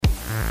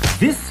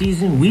This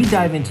season, we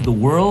dive into the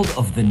world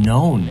of the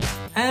known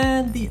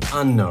and the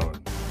unknown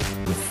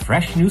with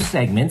fresh new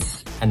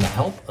segments and the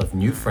help of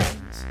new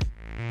friends.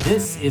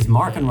 This is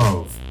Mark and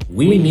Rove.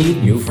 We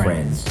need new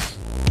friends.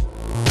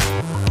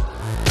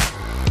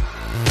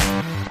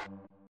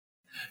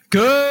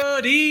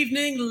 Good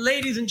evening,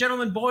 ladies and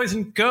gentlemen, boys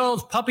and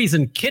girls, puppies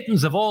and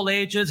kittens of all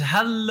ages.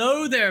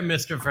 Hello there,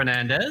 Mr.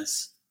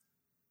 Fernandez.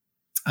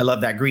 I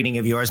love that greeting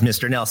of yours,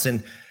 Mr.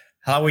 Nelson.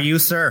 How are you,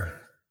 sir?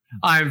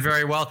 I'm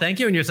very well,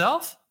 thank you. And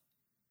yourself?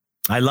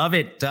 I love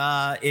it.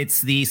 It's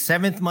the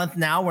 7th month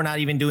now. We're not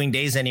even doing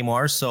days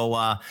anymore.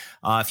 So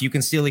if you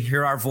can still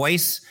hear our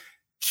voice,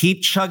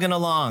 keep chugging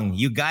along.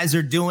 You guys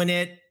are doing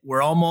it.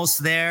 We're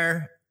almost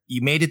there.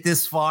 You made it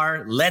this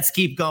far. Let's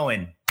keep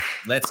going.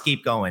 Let's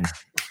keep going.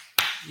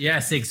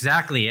 Yes,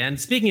 exactly. And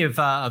speaking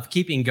of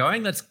keeping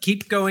going, let's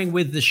keep going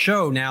with the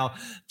show. Now,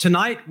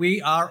 tonight we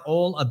are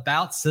all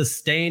about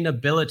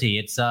sustainability.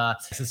 It's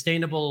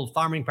sustainable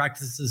farming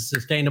practices,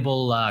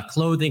 sustainable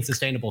clothing,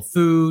 sustainable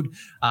food,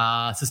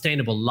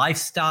 sustainable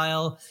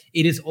lifestyle.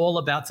 It is all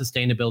about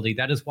sustainability.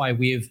 That is why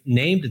we've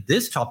named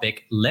this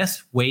topic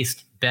Less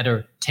Waste,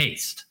 Better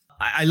Taste.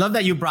 I love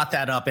that you brought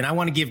that up, and I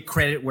want to give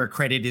credit where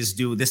credit is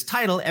due. This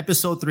title,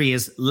 episode 3,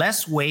 is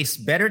Less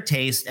Waste, Better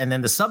Taste, and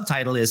then the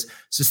subtitle is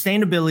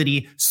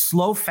Sustainability,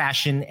 Slow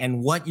Fashion,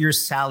 and What Your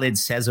Salad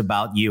Says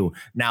About You.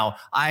 Now,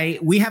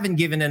 we haven't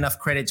given enough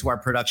credit to our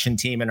production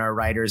team and our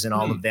writers and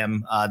all of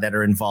them that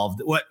are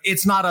involved.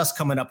 It's not us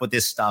coming up with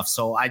this stuff,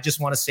 so I just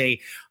want to say,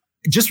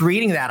 just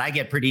reading that, I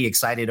get pretty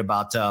excited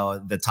about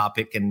the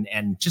topic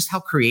and just how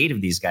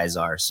creative these guys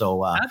are.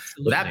 So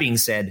with that being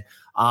said,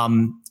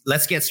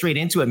 let's get straight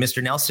into it,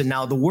 Mr. Nelson.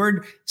 Now, the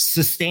word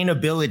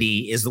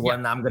sustainability is the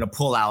one I'm going to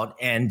pull out.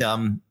 And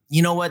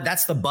you know what?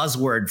 That's the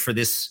buzzword for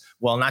this.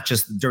 Well, not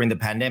just during the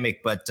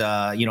pandemic, but,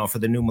 for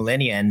the new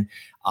millennia. And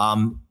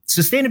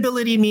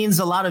sustainability means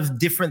a lot of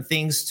different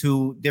things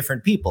to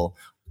different people.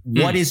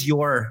 What is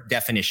your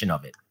definition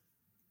of it?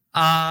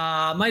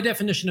 My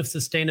definition of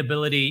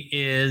sustainability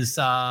is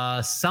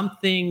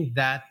something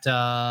that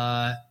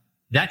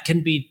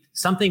can be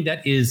something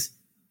that is,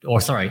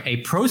 a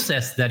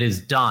process that is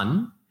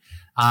done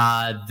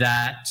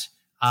that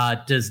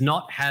does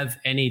not have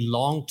any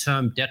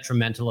long-term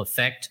detrimental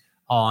effect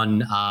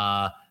on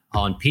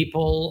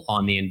people,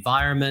 on the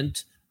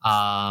environment,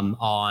 on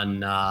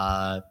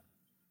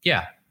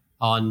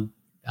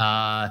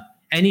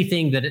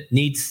anything that it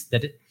needs,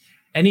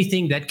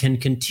 anything that can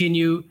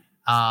continue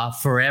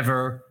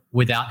forever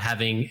without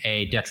having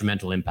a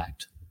detrimental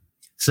impact.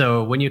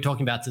 So when you're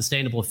talking about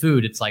sustainable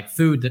food, it's like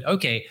food that,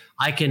 okay,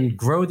 I can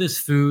grow this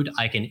food,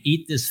 I can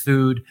eat this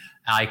food,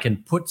 I can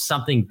put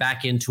something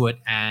back into it,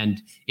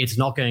 and it's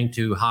not going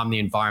to harm the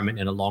environment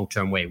in a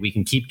long-term way. We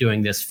can keep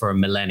doing this for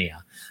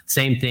millennia.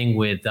 Same thing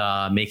with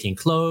making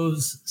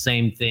clothes,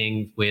 same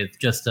thing with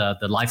just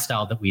the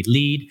lifestyle that we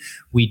lead.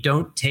 We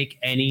don't take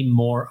any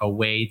more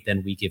away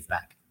than we give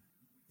back.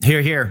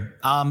 Here.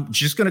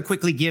 Just going to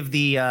quickly give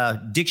the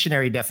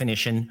dictionary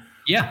definition.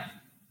 Yeah.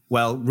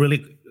 Well,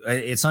 really,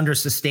 it's under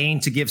sustain,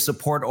 to give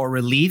support or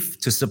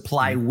relief, to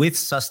supply with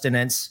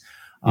sustenance,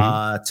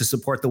 to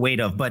support the weight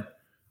of.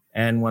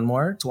 And one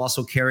more, to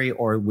also carry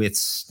or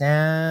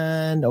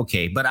withstand.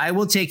 Okay, but I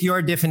will take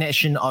your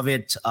definition of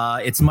it.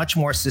 It's much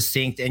more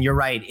succinct, and you're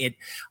right.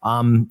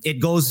 It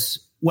goes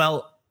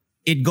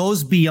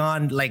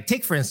beyond, like,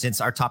 take, for instance,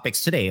 our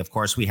topics today. Of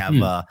course, we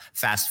have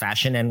fast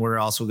fashion, and we're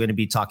also going to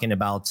be talking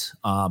about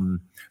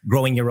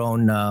growing your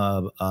own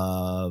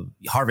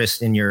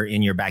harvest in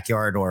your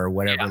backyard or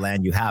whatever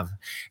land you have.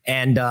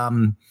 And,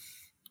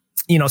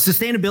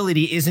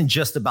 sustainability isn't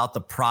just about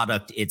the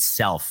product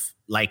itself.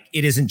 Like,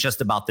 it isn't just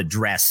about the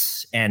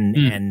dress and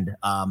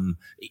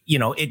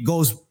it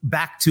goes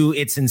back to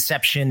its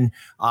inception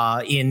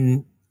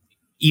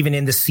even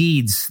in the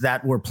seeds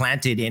that were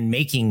planted in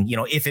making,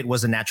 if it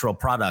was a natural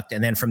product.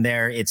 And then from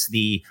there, it's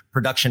the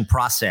production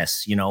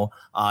process,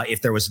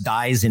 if there was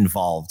dyes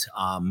involved,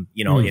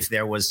 if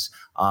there was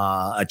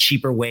a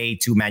cheaper way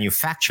to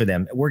manufacture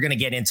them. We're going to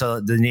get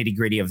into the nitty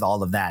gritty of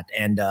all of that.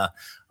 And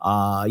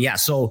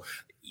so,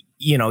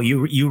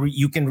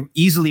 you can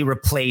easily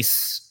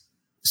replace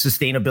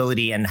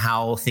sustainability and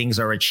how things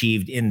are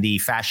achieved in the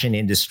fashion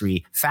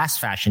industry,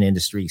 fast fashion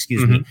industry,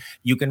 excuse me.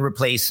 You can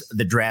replace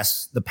the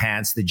dress, the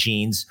pants, the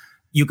jeans.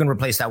 You can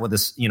replace that with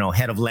a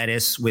head of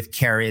lettuce, with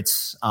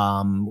carrots,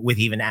 with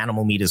even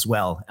animal meat as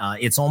well.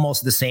 It's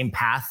almost the same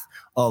path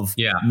of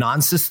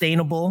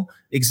non-sustainable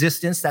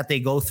existence that they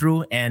go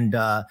through, and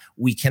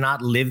we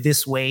cannot live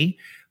this way.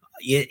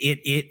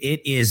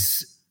 It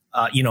is.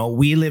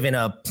 We live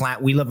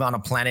on a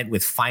planet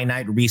with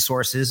finite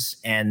resources,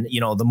 and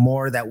the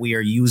more that we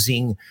are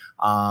using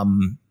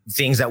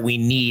things that we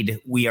need,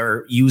 we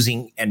are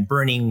using and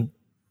burning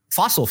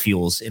fossil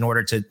fuels in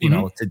order to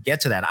to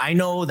get to that. I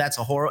know that's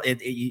a horror.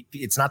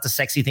 It's not the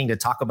sexy thing to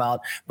talk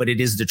about, but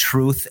it is the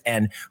truth.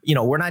 And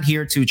we're not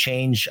here to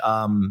change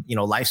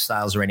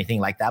lifestyles or anything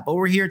like that, but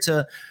we're here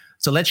to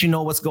to let you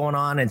know what's going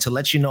on and to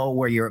let you know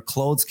where your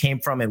clothes came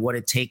from and what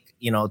it takes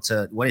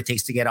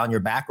to get on your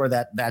back, or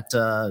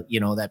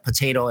that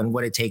potato and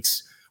what it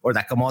takes, or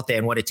that camote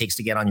and what it takes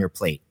to get on your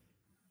plate.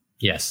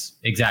 Yes,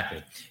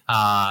 exactly.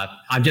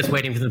 I'm just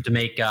waiting for them to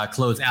make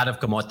clothes out of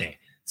camote.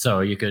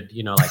 So you could,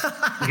 you can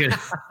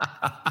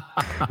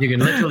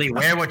literally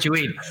wear what you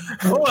eat.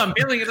 Oh, I'm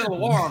feeling a little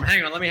warm.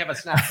 Hang on, let me have a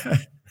snack.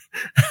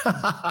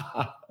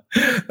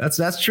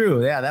 That's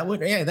true. Yeah,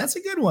 that's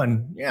a good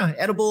one. Yeah,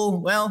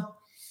 edible. Well,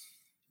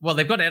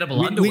 they've got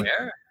edible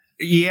underwear.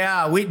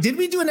 Did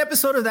we do an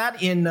episode of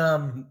that in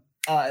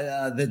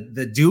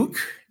the Duke?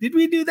 Did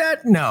we do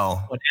that?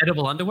 No. What,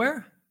 edible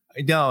underwear?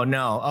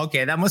 No.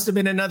 Okay, that must have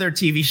been another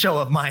TV show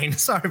of mine.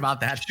 Sorry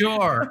about that.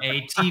 Sure,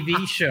 a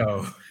TV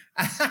show.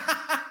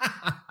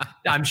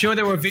 I'm sure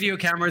there were video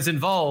cameras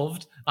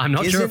involved. I'm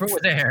not sure if it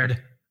was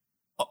aired.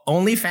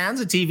 OnlyFans,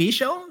 a TV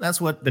show?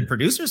 That's what the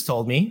producers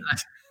told me.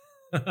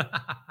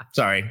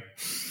 Sorry.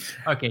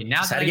 Okay,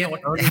 now that I know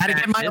what OnlyFans had to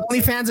get my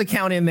OnlyFans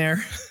account in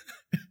there.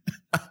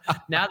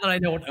 Now that I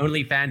know what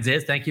OnlyFans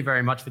is, thank you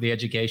very much for the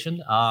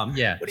education.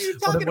 Yeah. What are you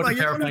talking about?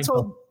 You're the one who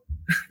told.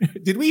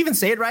 Did we even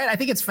say it right? I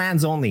think it's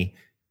fans only,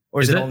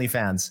 or is it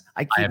OnlyFans?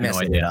 I keep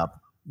messing it up.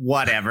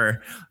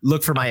 Whatever.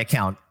 Look for my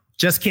account.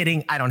 Just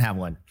kidding. I don't have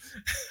one.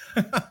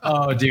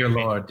 Oh, dear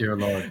Lord, dear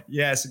Lord.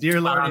 Yes, dear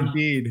Lord,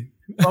 indeed.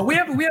 Well, we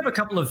have a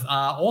couple of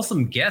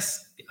awesome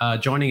guests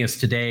joining us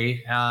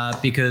today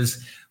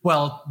because,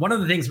 well, one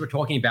of the things we're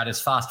talking about is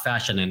fast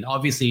fashion. And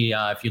obviously,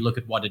 if you look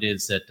at what it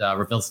is that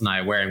Ravils and I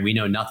are wearing, we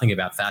know nothing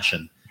about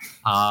fashion,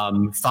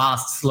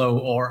 fast, slow,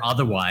 or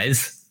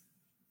otherwise.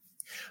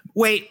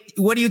 Wait,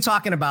 what are you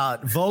talking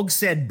about? Vogue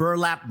said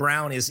burlap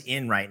brown is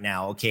in right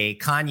now. Okay,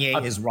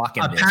 Kanye is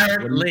rocking this.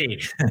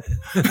 Apparently.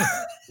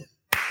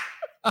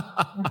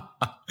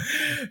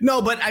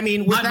 No, but I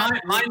mean,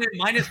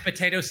 mine is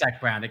potato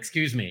sack brown.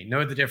 Excuse me.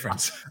 Know the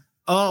difference.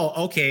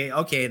 Oh,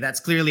 okay. That's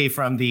clearly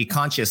from the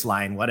conscious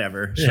line.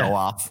 Whatever, show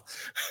off.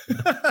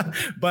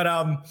 But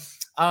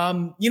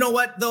you know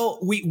what though?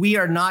 We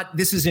are not.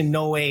 This is in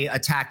no way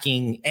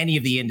attacking any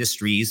of the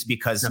industries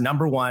because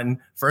number one,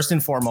 first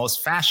and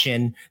foremost,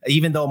 fashion.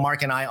 Even though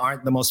Mark and I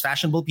aren't the most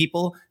fashionable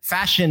people,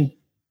 fashion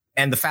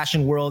and the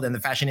fashion world and the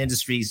fashion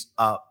industries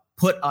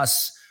put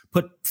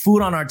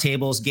food on our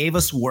tables, gave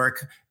us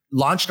work,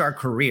 launched our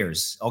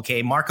careers.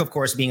 Okay. Mark, of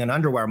course, being an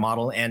underwear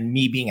model and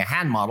me being a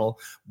hand model,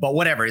 but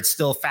whatever, it's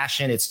still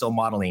fashion. It's still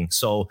modeling.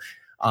 So,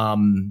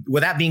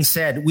 with that being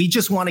said, we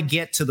just want to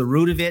get to the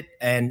root of it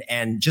and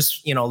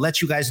just,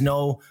 let you guys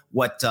know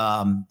what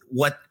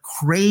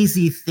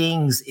crazy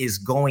things is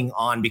going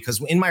on,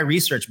 because in my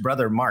research,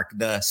 brother Mark,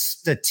 the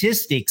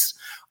statistics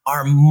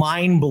are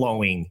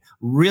mind-blowing,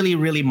 really,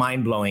 really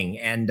mind-blowing.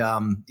 And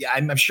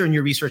I'm sure in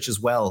your research as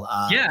well.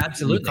 Yeah,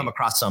 absolutely. You come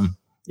across some.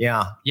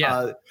 Yeah.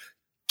 Yeah.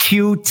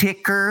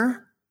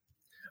 Q-ticker.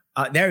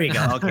 There we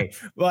go. Okay.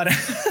 But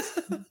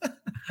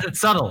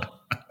subtle.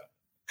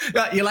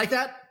 You like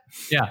that?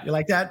 Yeah. You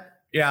like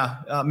that? Yeah.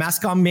 Mass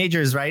comm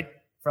majors, right?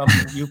 From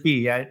UP,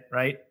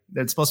 right?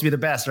 That's supposed to be the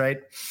best, right?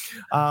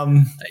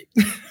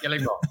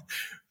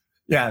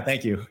 Yeah,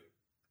 thank you.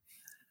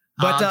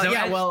 But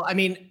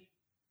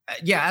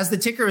as the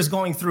ticker is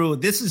going through,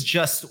 this is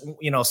just,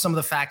 some of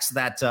the facts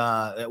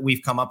that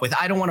we've come up with.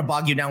 I don't want to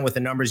bog you down with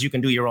the numbers. You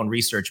can do your own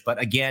research. But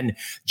again,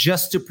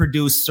 just to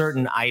produce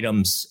certain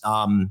items,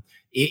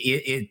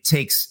 it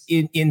takes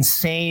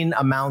insane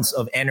amounts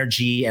of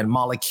energy and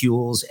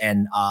molecules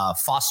and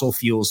fossil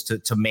fuels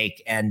to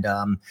make. And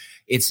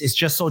it's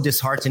just so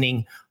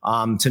disheartening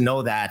to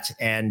know that.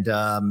 And,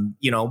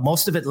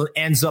 most of it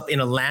ends up in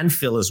a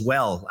landfill as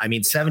well. I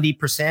mean,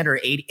 70% or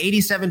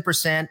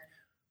 87%.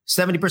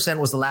 70%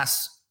 was the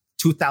last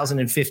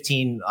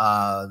 2015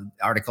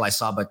 article I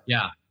saw, but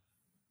yeah.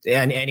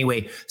 And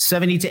anyway,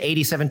 70 to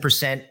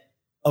 87%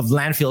 of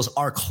landfills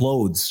are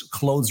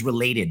clothing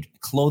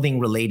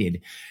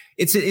related.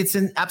 It's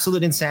an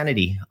absolute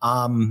insanity.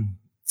 I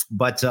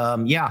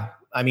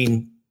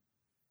mean,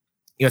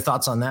 your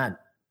thoughts on that?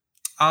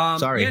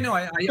 Sorry. Yeah, no,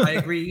 I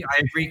agree. I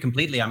agree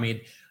completely. I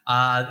mean,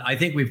 I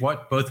think we've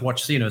both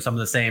watched, some of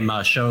the same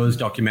shows,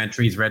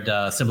 documentaries, read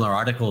similar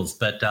articles.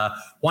 But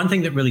one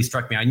thing that really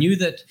struck me, I knew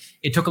that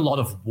it took a lot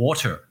of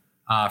water,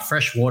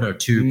 fresh water,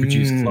 to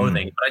produce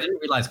clothing, but I didn't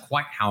realize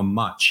quite how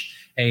much.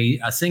 A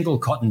single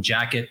cotton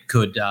jacket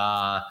can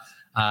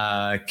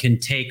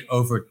take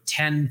over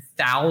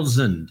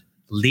 10,000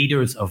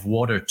 liters of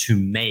water to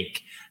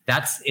make.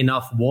 That's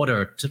enough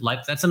water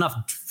that's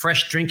enough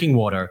fresh drinking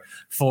water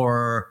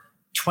for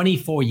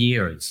 24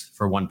 years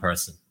for one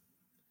person.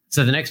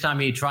 So the next time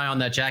you try on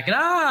that jacket,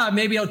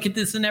 maybe I'll get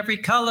this in every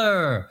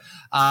color.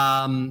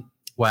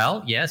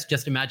 Well, yes,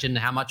 just imagine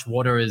how much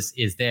water is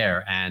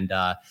there. And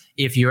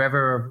if you're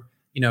ever,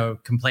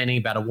 complaining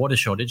about a water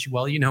shortage,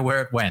 well, you know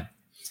where it went.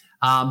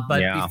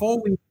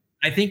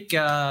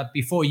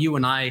 Before you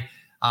and I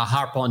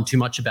harp on too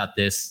much about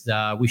this,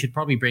 we should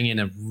probably bring in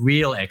a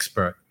real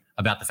expert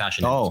about the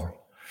fashion industry.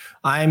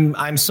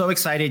 I'm so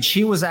excited.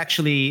 She was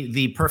actually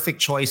the perfect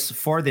choice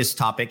for this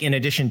topic, in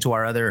addition to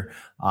our other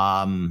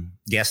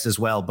guest as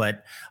well.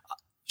 But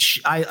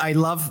I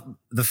love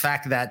the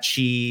fact that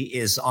she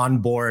is on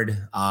board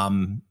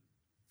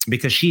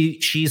because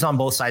she's on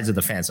both sides of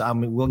the fence.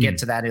 We'll get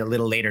to that a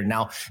little later.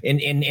 Now,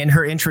 in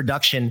her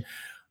introduction,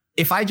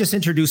 if I just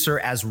introduce her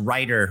as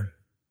writer,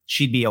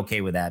 she'd be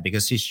okay with that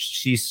because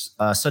she's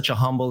such a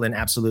humble and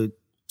absolute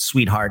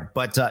sweetheart.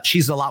 But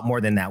she's a lot more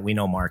than that. We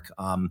know, Mark.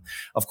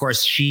 Of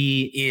course,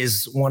 she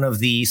is one of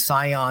the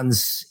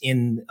scions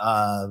in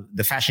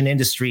the fashion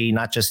industry,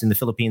 not just in the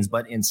Philippines,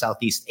 but in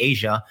Southeast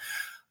Asia.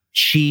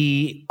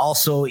 She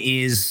also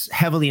is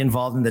heavily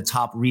involved in the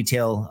top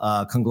retail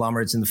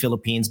conglomerates in the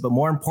Philippines. But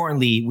more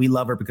importantly, we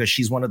love her because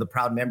she's one of the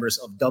proud members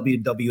of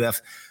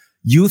WWF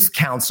Youth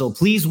Council.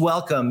 Please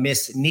welcome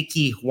Miss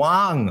Nikki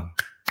Huang.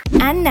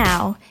 And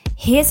now,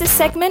 here's a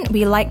segment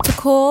we like to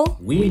call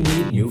We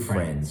Need New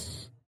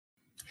Friends.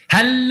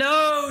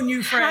 Hello,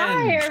 new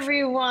friend. Hi,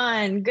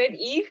 everyone. Good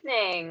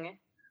evening.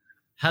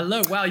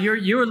 Hello. Wow,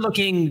 you're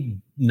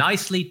looking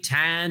nicely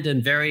tanned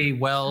and very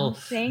well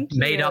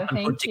made up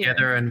and put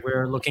together, and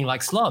we're looking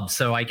like slobs.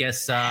 So I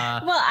guess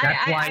that's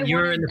why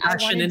you're in the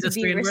fashion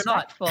industry and we're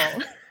not.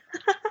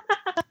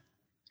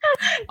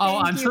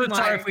 I'm so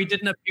sorry if we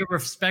didn't appear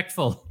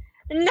respectful.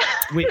 No,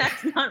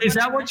 that's not. Is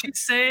that what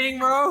she's saying,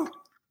 bro?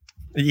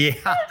 Yeah.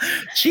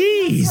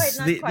 Jeez.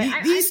 Not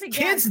quite. These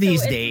kids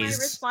these days. It's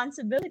my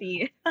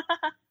responsibility.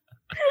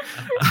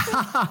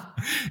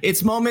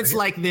 It's moments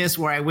like this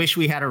where I wish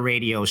we had a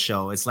radio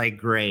show. It's like,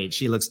 great.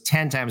 She looks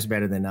 10 times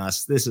better than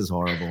us. This is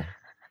horrible.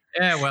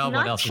 Yeah, well,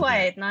 what else?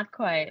 Not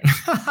quite.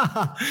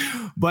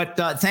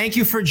 But thank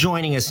you for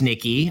joining us,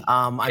 Nikki.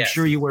 I'm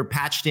sure you were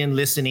patched in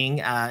listening.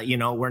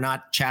 We're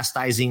not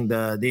chastising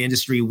the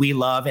industry we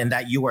love and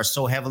that you are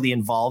so heavily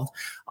involved.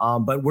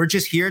 But we're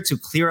just here to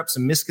clear up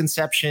some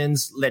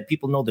misconceptions, let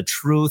people know the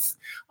truth,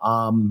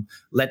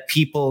 let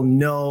people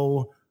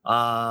know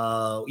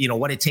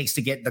what it takes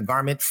to get the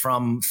garment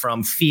from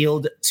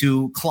field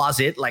to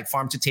closet, like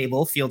farm to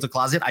table, field to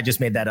closet. I just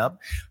made that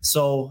up.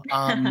 So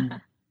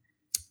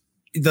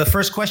the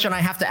first question I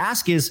have to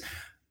ask is,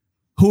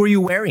 who are you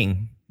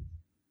wearing?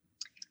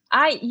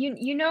 I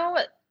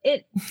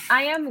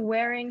am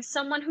wearing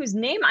someone whose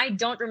name I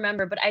don't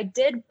remember, but I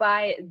did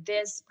buy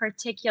this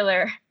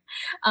particular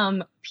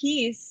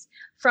piece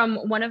from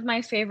one of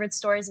my favorite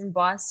stores in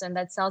Boston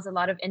that sells a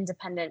lot of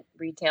independent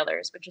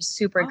retailers, which is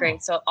super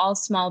great. So all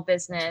small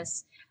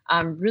business,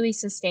 really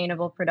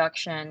sustainable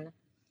production.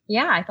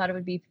 Yeah, I thought it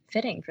would be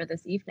fitting for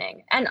this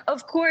evening. And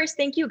of course,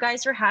 thank you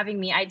guys for having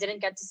me. I didn't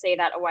get to say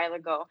that a while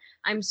ago.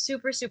 I'm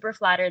super, super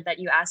flattered that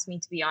you asked me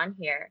to be on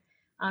here.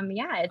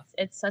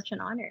 It's such an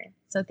honor.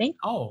 So thank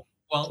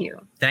you.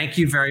 Thank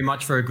you very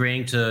much for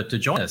agreeing to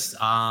join us.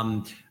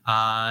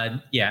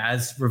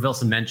 As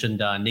Revilson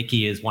mentioned,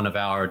 Nikki is one of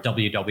our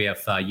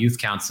WWF Youth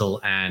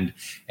Council and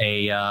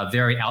a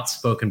very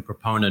outspoken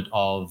proponent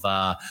of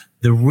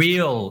the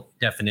real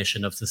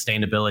definition of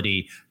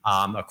sustainability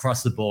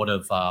across the board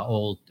of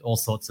all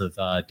sorts of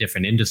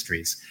different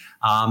industries.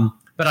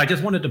 But I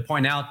just wanted to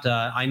point out,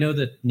 I know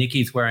that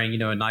Nikki's wearing,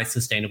 a nice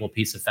sustainable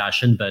piece of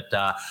fashion, but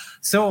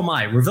so am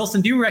I. Revilson,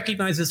 do you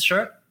recognize this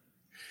shirt?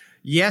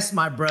 Yes,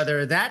 my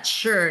brother. That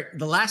shirt,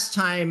 the last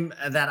time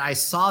that I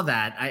saw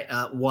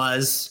that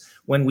was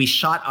when we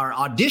shot our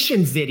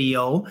audition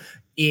video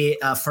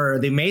for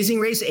The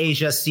Amazing Race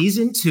Asia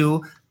Season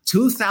 2,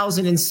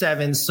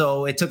 2007.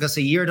 So it took us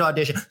a year to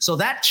audition. So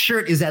that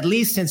shirt is at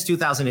least since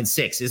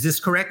 2006. Is this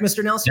correct,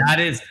 Mr. Nelson? That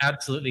is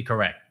absolutely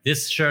correct.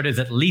 This shirt is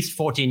at least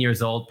 14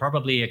 years old,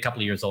 probably a couple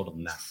of years older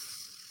than that.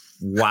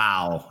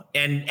 Wow.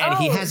 And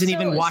he hasn't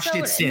even washed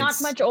it since. Not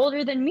much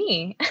older than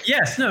me.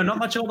 Yes, no, not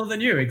much older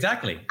than you.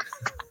 Exactly.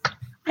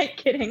 I'm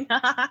kidding.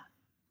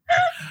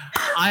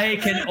 I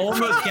can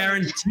almost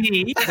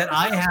guarantee that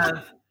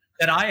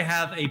I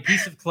have a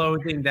piece of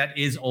clothing that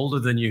is older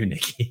than you,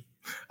 Nikki.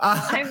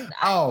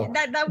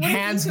 That would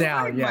hands be too down,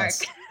 hard,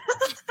 yes.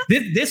 Mark.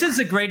 This is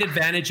a great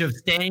advantage of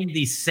staying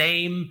the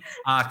same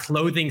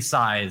clothing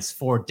size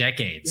for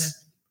decades.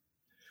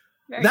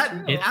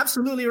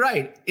 Absolutely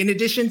right. In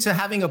addition to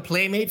having a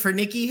playmate for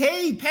Nikki,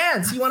 hey,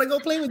 Pants, you want to go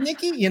play with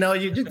Nikki? You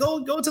just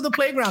go to the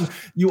playground.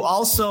 You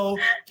also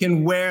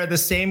can wear the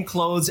same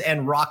clothes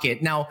and rock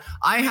it. Now,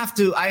 I have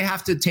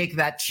to take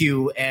that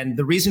cue, and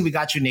the reason we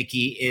got you,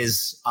 Nikki,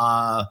 is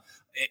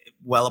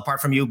apart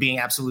from you being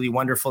absolutely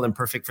wonderful and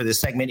perfect for this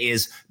segment,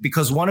 is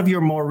because one of your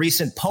more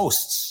recent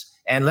posts,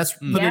 and let's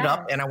put it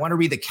up, and I want to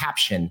read the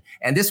caption.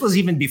 And this was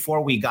even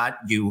before we got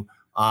you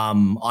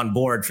on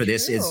board for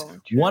this.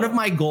 One of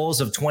my goals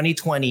of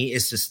 2020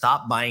 is to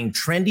stop buying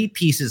trendy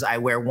pieces I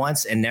wear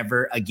once and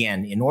never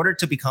again. In order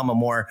to become a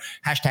more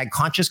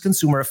 #conscious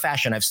consumer of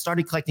fashion, I've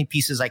started collecting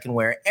pieces I can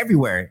wear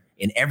everywhere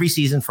in every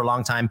season for a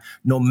long time,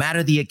 no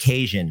matter the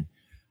occasion.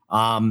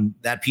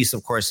 That piece,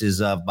 of course,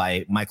 is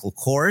by Michael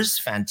Kors.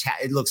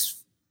 Fantastic. It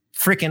looks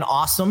freaking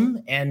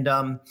awesome. And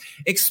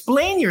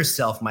explain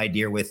yourself, my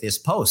dear, with this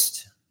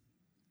post.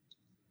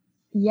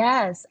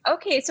 Yes.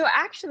 Okay. So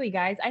actually,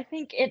 guys, I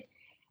think it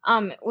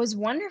was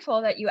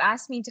wonderful that you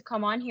asked me to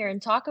come on here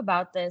and talk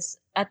about this.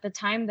 at the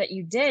time that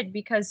you did,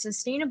 because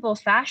sustainable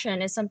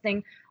fashion is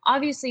something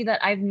obviously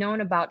that I've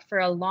known about for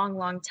a long,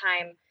 long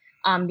time,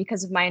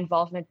 because of my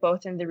involvement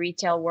both in the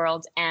retail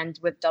world and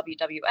with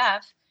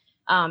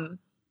WWF,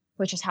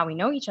 which is how we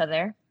know each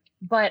other.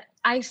 But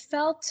I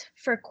felt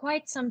for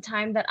quite some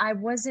time that I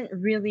wasn't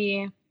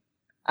really,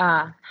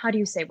 how do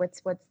you say,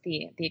 what's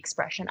the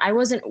expression? I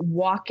wasn't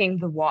walking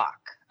the walk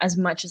as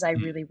much as I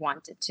really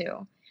wanted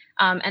to.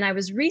 And I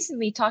was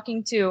recently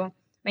talking to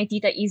my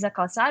tita Isa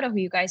Calzado, who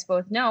you guys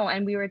both know,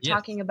 and we were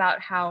talking about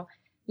how,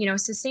 you know,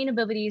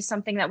 sustainability is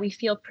something that we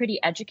feel pretty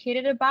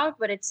educated about,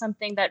 but it's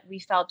something that we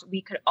felt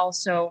we could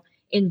also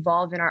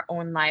involve in our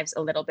own lives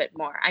a little bit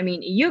more. I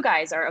mean, you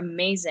guys are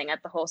amazing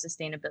at the whole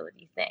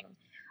sustainability thing.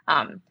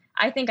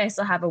 I think I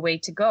still have a way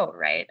to go,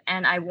 right?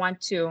 And I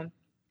want to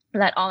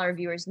let all our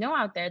viewers know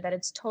out there that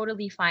it's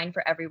totally fine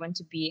for everyone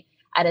to be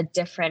at a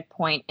different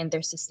point in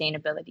their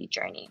sustainability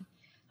journey.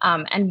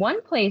 And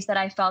one place that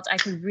I felt I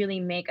could really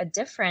make a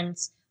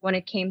difference when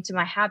it came to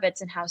my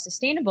habits and how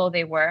sustainable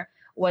they were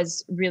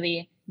was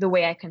really the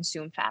way I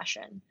consume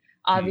fashion.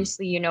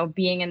 Obviously, you know,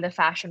 being in the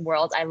fashion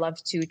world, I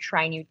love to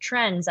try new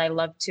trends. I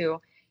love to,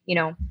 you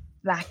know,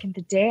 back in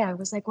the day, I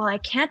was like, well, I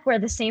can't wear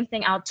the same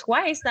thing out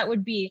twice. That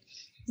would be,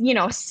 you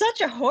know, such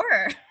a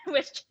horror,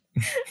 which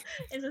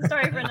is a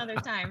story for another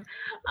time.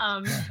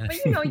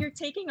 But, you know, you're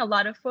taking a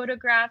lot of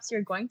photographs,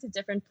 you're going to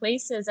different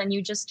places, and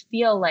you just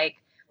feel like,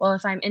 well,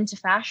 if I'm into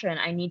fashion,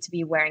 I need to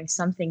be wearing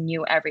something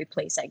new every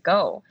place I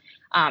go.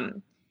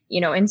 You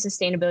know, in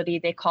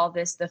sustainability, they call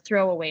this the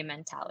throwaway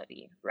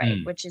mentality,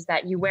 right? Which is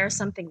that you wear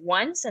something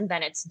once and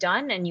then it's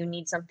done and you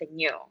need something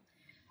new.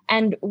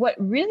 And what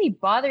really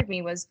bothered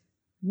me was,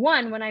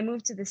 one, when I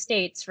moved to the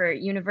States for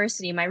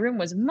university, my room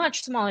was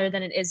much smaller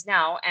than it is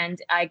now.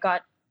 And I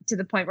got to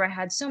the point where I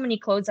had so many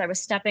clothes, I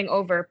was stepping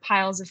over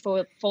piles of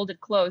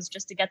folded clothes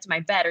just to get to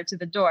my bed or to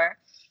the door.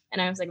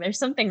 And I was like, there's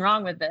something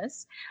wrong with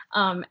this.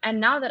 And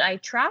now that I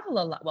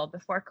travel a lot, well,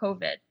 before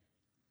COVID,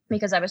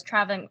 because I was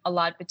traveling a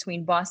lot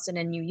between Boston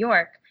and New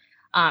York,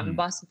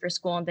 Boston for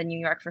school and then New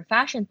York for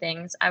fashion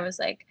things, I was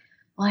like,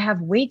 well, I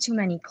have way too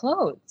many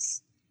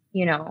clothes,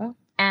 you know,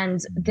 and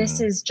this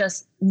is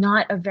just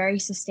not a very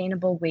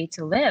sustainable way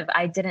to live.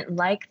 I didn't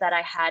like that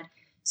I had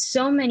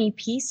so many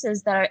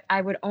pieces that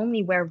I would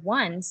only wear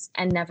once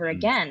and never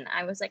again.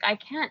 I was like, I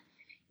can't,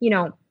 you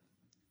know,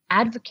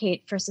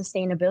 advocate for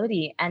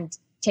sustainability and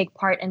take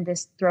part in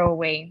this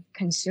throwaway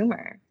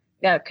consumerism.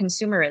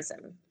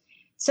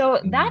 So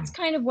that's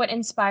kind of what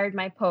inspired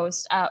my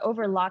post.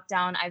 Over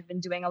lockdown, I've been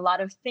doing a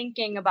lot of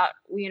thinking about,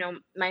 you know,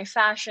 my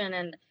fashion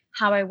and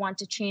how I want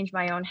to change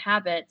my own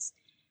habits.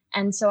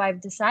 And so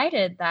I've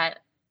decided that,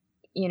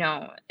 you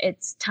know,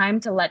 it's time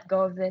to let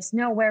go of this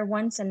no, wear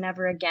once and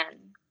never again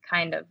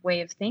kind of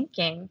way of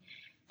thinking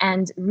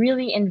and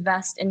really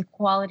invest in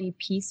quality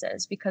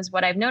pieces. Because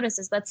what I've noticed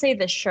is, let's say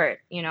this shirt,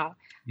 you know,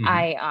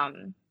 I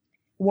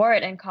wore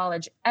it in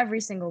college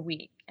every single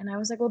week. And I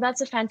was like, well,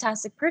 that's a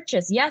fantastic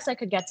purchase. Yes, I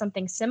could get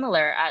something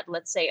similar at,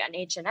 let's say, an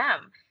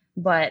H&M,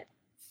 but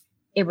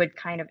it would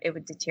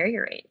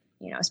deteriorate,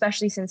 you know,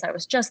 especially since I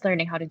was just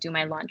learning how to do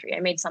my laundry.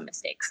 I made some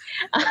mistakes.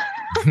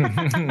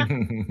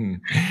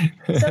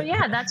 So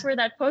yeah, that's where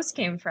that post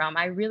came from.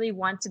 I really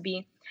want to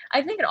be,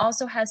 I think it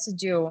also has to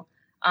do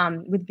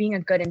with being a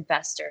good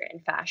investor in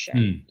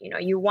fashion. You know,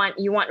 you want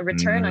a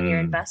return on your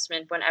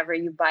investment whenever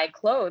you buy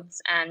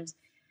clothes. And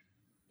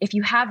if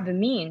you have the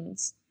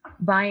means,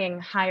 buying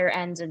higher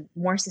end and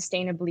more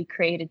sustainably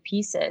created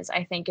pieces,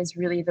 I think, is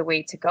really the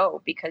way to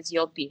go, because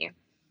you'll be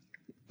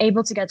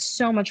able to get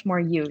so much more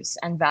use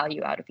and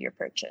value out of your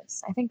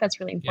purchase. I think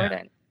that's really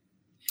important.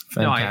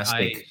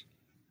 Fantastic.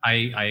 No,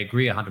 I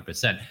agree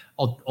 100%.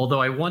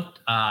 Although I want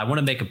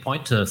to make a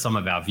point to some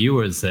of our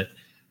viewers that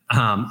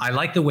I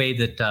like the way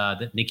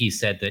that Nikki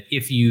said that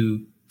if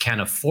you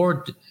can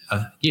afford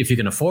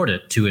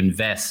it, to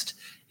invest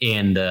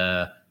in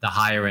the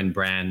higher end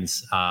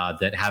brands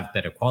that have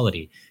better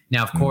quality.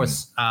 Now, of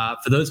course,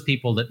 for those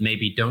people that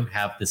maybe don't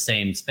have the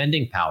same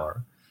spending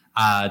power,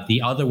 the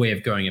other way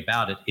of going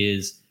about it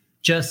is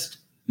just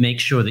make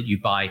sure that you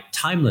buy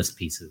timeless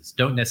pieces.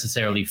 Don't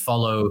necessarily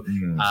follow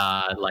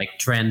like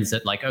trends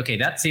that, like, okay,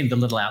 that seemed a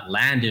little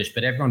outlandish,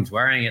 but everyone's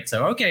wearing it,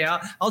 so okay,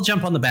 I'll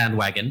jump on the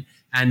bandwagon.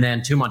 And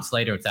then 2 months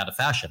later, it's out of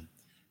fashion.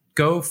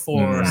 Go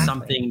for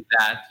something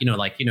that, you know,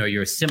 like, you know,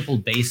 your simple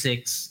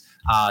basics.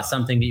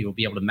 Something that you'll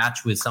be able to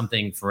match with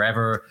something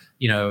forever,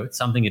 you know,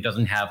 something that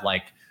doesn't have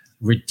like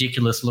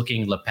ridiculous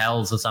looking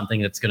lapels or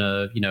something that's going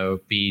to, you know,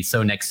 be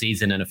so next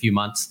season in a few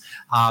months.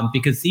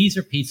 Because these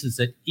are pieces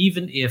that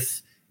even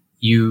if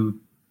you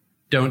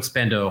don't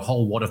spend a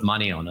whole wad of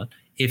money on it,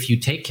 if you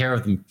take care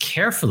of them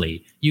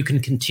carefully, you can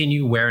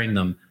continue wearing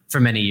them for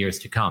many years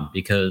to come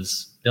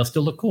because they'll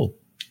still look cool.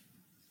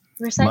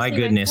 Precisely. My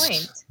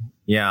goodness.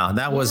 Yeah,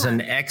 that was an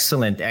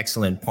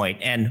excellent point.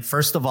 And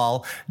first of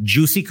all,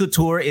 Juicy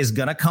Couture is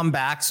going to come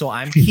back. So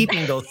I'm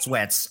keeping those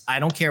sweats. I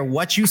don't care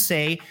what you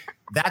say.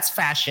 that's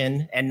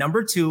fashion. And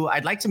number two,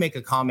 I'd like to make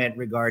a comment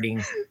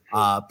regarding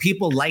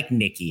people like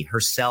Nikki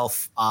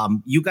herself.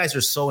 You guys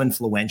are so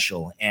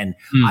influential. And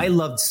I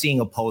loved seeing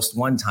a post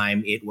one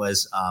time. It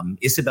was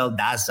Isabel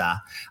Daza.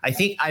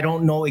 I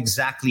don't know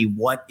exactly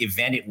what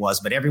event it was,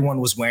 but everyone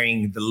was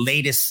wearing the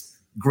latest,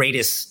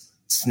 greatest,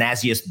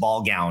 snazziest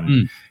ball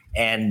gown.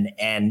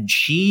 And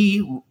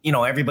she,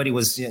 everybody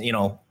was,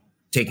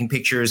 taking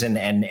pictures and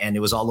it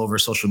was all over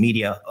social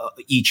media,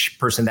 each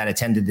person that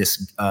attended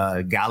this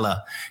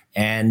gala.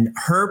 And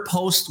her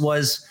post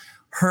was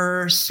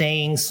her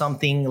saying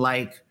something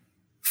like,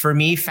 for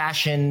me,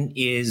 fashion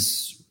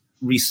is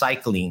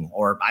recycling,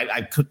 or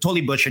I totally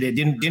butchered it,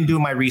 didn't do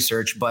my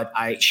research, but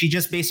she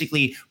just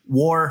basically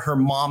wore her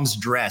mom's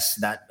dress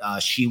that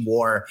she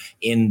wore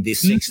in the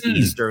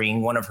 60s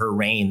during one of her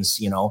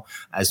reigns,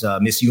 as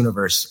Miss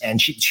Universe.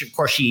 And she of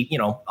course,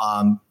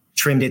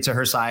 trimmed it to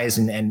her size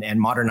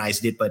and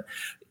modernized it. But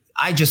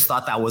I just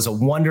thought that was a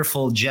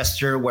wonderful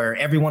gesture where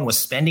everyone was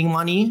spending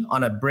money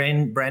on a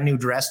brand new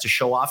dress to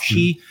show off.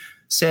 She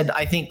said,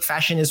 I think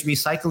fashion is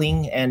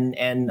recycling and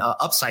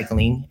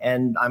upcycling,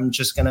 and I'm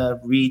just going to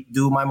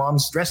redo my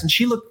mom's dress. And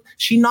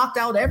she knocked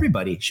out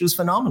everybody. She was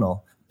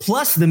phenomenal.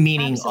 Plus the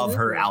meaning of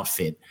her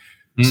outfit.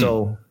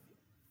 So,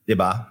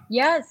 diba?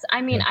 Yes.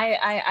 I mean,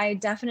 I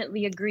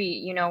definitely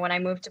agree. When I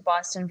moved to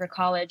Boston for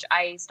college,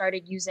 I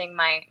started using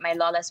my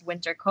Lawless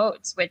winter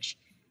coats, which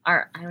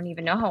are, I don't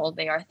even know how old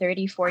they are,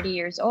 30, 40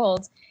 years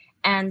old.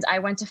 And I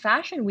went to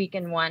Fashion Week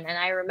in one. And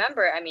I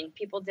remember,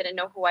 people didn't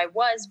know who I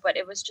was, but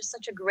it was just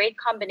such a great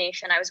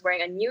combination. I was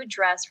wearing a new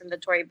dress from the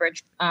Tory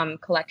Burch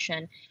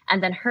collection,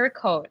 and then her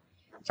coat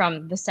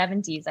from the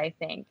 70s, I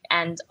think.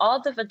 And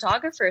all the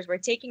photographers were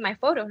taking my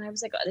photo. And I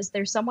was like, is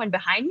there someone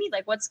behind me?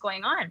 Like, what's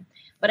going on?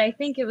 But I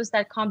think it was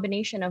that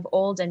combination of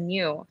old and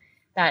new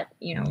that,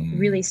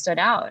 really stood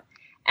out.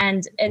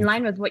 And in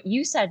line with what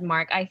you said,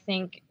 Mark, I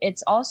think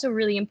it's also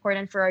really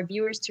important for our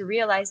viewers to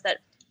realize that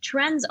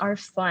trends are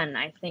fun.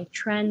 I think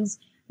trends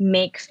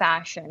make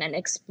fashion, and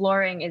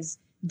exploring is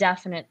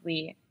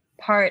definitely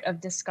part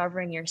of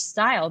discovering your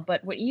style.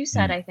 But what you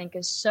said, I think,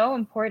 is so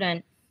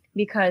important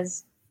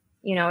because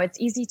it's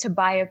easy to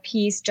buy a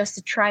piece just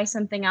to try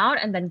something out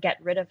and then get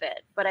rid of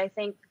it. But I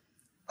think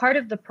part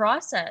of the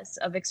process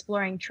of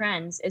exploring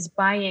trends is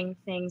buying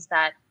things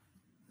that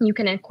you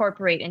can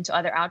incorporate into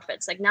other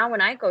outfits. Like now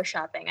when I go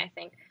shopping, I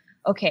think,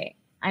 okay,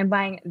 I'm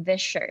buying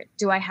this shirt.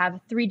 Do I have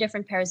 3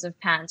 different pairs of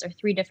pants or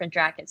 3 different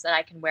jackets that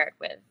I can wear it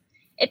with?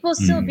 It will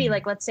still be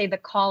like, let's say the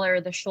collar,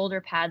 the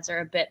shoulder pads are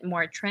a bit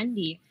more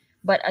trendy.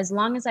 But as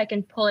long as I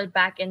can pull it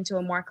back into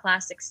a more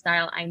classic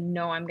style, I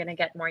know I'm going to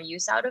get more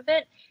use out of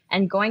it.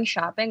 And going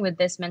shopping with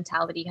this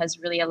mentality has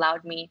really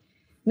allowed me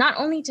not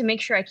only to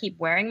make sure I keep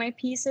wearing my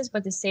pieces,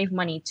 but to save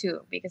money too.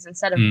 Because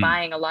instead of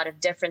buying a lot of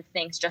different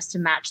things just to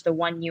match the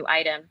one new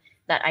item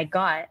that I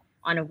got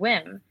on a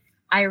whim,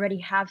 I already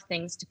have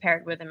things to pair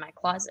it with in my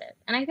closet.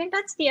 And I think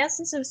that's the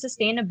essence of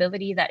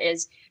sustainability that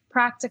is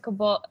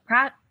practicable,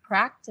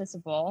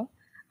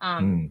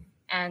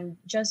 and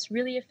just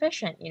really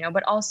efficient,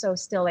 but also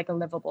still like a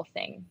livable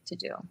thing to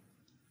do.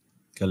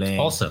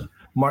 Awesome.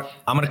 Mark,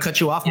 I'm going to cut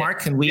you off, Mark.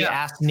 Can we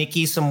ask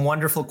Nikki some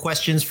wonderful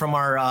questions from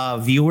our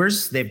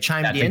viewers? They've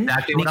chimed in.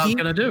 That's exactly what I was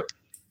going to do.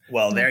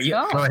 Well, there you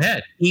go. Go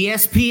ahead.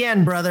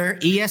 ESPN, brother.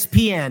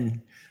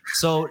 ESPN.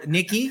 So,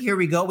 Nikki, here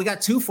we go. We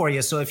got 2 for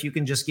you. So if you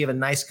can just give a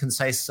nice,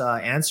 concise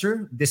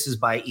answer. This is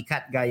by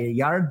Ikat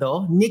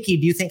Gallardo. Nikki,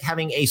 do you think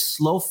having a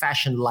slow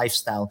fashion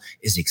lifestyle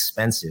is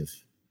expensive?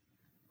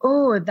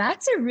 Oh,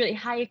 that's a really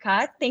high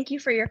cut. Thank you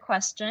for your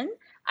question.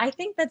 I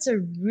think that's a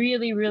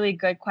really, really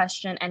good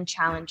question and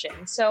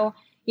challenging. So,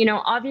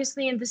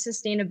 obviously in the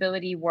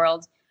sustainability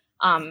world,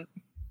 and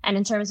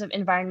in terms of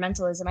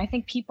environmentalism, I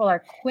think people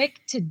are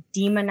quick to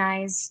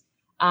demonize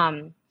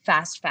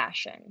fast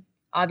fashion.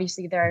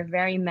 Obviously, there are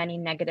very many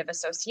negative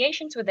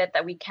associations with it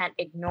that we can't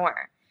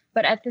ignore.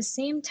 But at the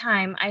same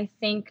time, I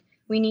think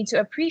we need to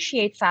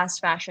appreciate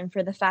fast fashion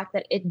for the fact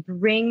that it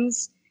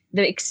brings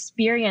the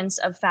experience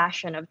of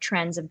fashion, of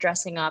trends, of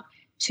dressing up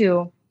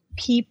to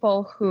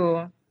people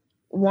who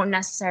won't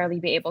necessarily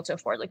be able to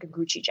afford like a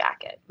Gucci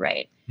jacket,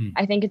 right?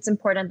 I think it's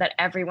important that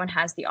everyone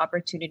has the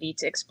opportunity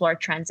to explore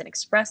trends and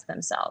express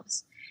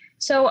themselves.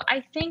 So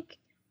I think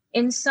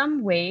in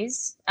some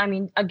ways,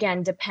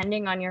 again,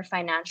 depending on your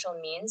financial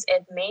means,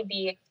 it may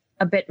be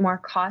a bit more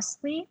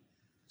costly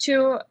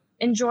to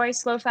enjoy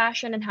slow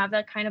fashion and have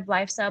that kind of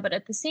lifestyle. But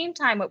at the same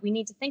time, what we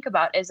need to think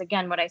about is,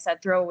 again, what I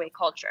said, throwaway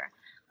culture.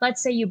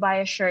 Let's say you buy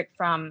a shirt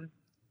from,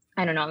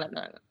 I don't know,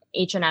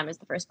 H&M is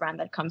the first brand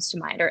that comes to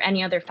mind, or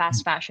any other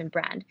fast fashion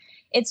brand.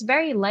 It's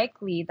very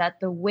likely that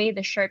the way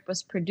the shirt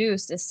was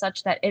produced is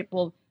such that it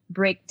will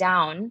break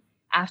down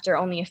after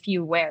only a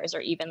few wears,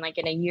 or even like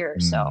in a year or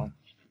so.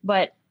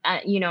 But,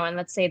 and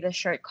let's say the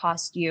shirt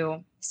cost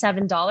you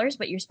 $7,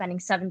 but you're spending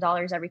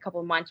 $7 every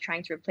couple of months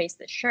trying to replace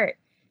the shirt,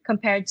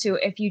 compared to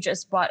if you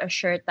just bought a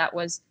shirt that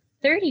was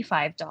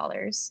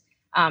 $35.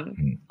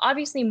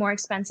 Obviously more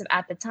expensive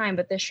at the time,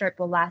 but this shirt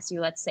will last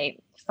you, let's say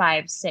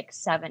 5, 6,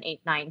 7, 8,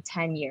 9,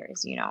 10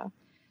 years,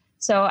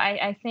 So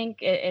I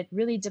think it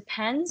really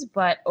depends,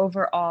 but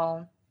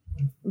overall,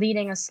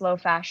 leading a slow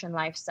fashion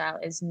lifestyle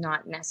is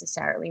not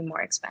necessarily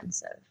more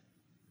expensive.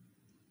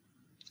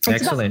 It's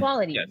Excellent. about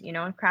quality,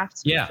 and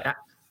craftsmanship.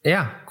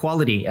 Yeah,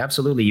 quality.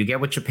 Absolutely. You get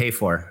what you pay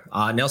for.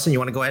 Nelson, you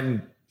want to go ahead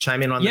and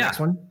chime in on the next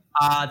one?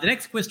 The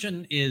next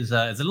question is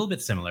a little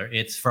bit similar.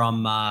 It's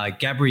from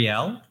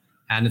Gabrielle,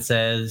 and it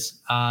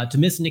says, to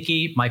Miss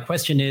Nikki, my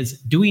question is,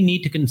 do we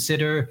need to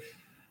consider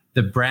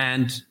the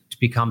brand to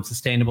become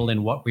sustainable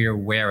in what we are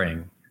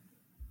wearing?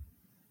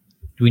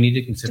 Do we need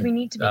to consider? Do we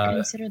need to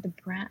consider the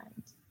brand?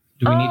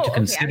 Do we need to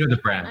consider the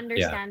brand? I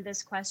understand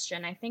this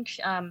question. I think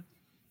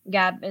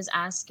Gab is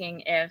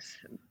asking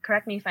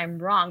correct me if I'm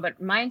wrong, but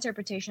my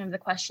interpretation of the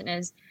question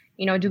is,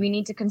 do we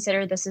need to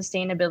consider the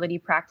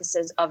sustainability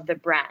practices of the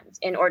brand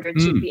in order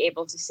to be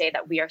able to say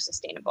that we are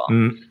sustainable?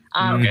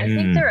 I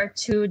think there are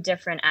two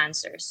different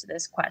answers to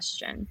this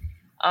question.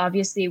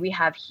 Obviously, we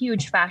have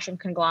huge fashion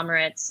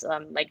conglomerates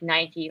like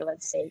Nike,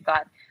 let's say,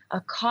 got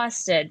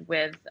accosted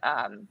with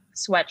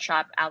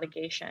sweatshop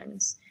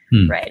allegations,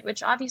 right?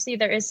 Which obviously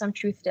there is some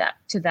truth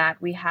to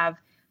that. We have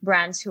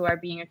brands who are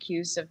being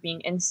accused of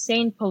being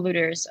insane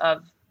polluters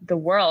of the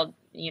world,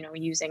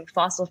 using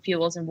fossil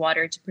fuels and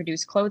water to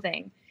produce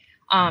clothing.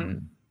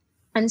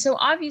 And so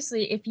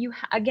obviously, if you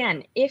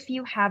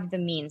have the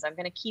means, I'm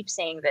going to keep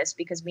saying this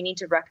because we need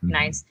to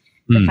recognize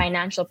the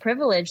financial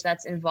privilege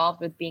that's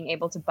involved with being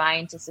able to buy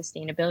into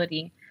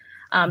sustainability.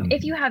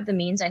 If you have the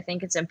means, I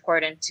think it's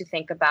important to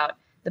think about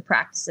the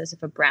practices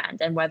of a brand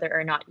and whether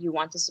or not you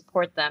want to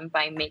support them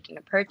by making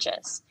a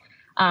purchase.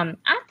 At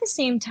the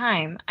same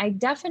time, I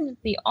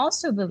definitely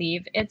also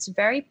believe it's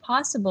very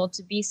possible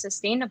to be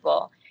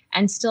sustainable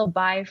and still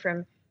buy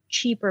from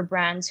cheaper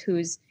brands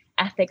whose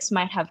ethics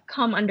might have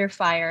come under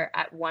fire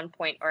at one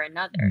point or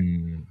another.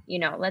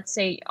 Let's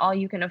say all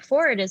you can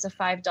afford is a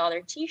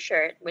 $5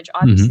 t-shirt, which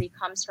obviously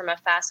comes from a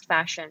fast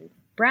fashion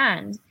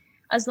brand.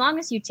 As long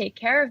as you take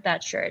care of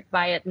that shirt,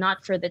 buy it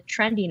not for the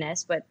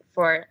trendiness, but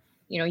for,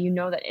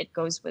 that it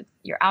goes with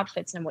your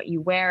outfits and what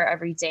you wear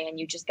every day, and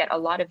you just get a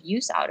lot of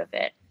use out of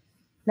it,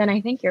 then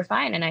I think you're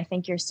fine. And I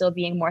think you're still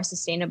being more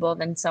sustainable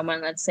than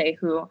someone, let's say,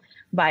 who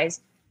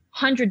buys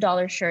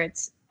 $100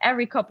 shirts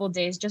every couple of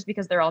days just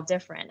because they're all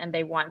different and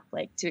they want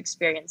to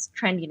experience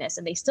trendiness,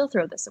 and they still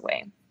throw this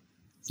away.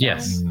 So,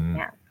 yes,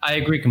 I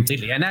agree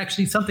completely. And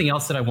actually, something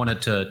else that I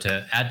wanted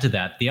to add to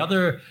that,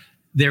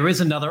 there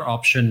is another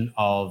option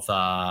of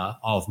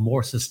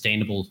more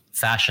sustainable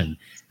fashion,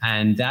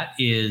 and that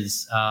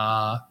is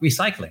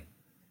recycling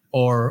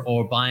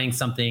or buying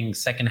something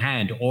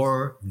secondhand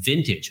or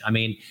vintage. I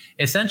mean,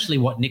 essentially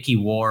what Nikki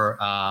wore,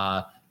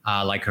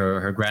 like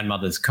her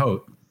grandmother's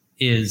coat,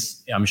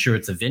 is, I'm sure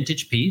it's a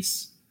vintage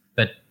piece,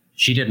 but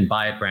she didn't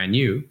buy it brand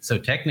new. So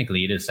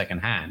technically it is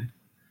secondhand.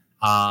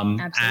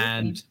 Absolutely.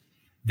 And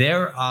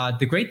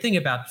the great thing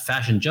about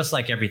fashion, just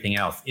like everything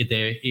else, it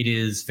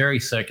is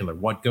very circular.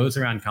 What goes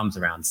around comes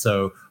around.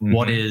 So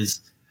what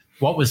was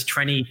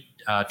trendy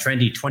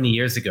 20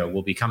 years ago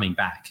will be coming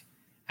back.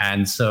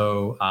 And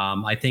so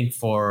I think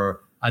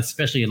for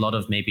especially a lot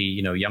of maybe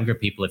younger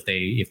people, if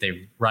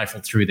they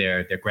rifle through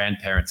their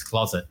grandparents'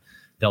 closet,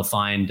 they'll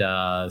find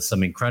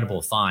some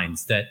incredible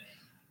finds that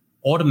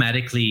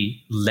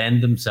automatically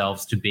lend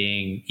themselves to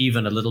being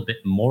even a little bit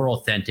more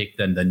authentic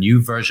than the new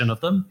version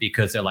of them,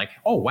 because they're like,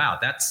 oh wow,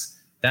 that's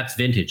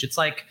vintage. It's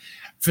like,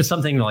 for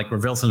something like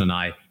Ravilson and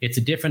I, it's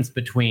a difference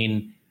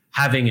between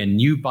having a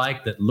new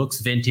bike that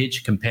looks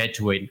vintage compared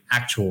to an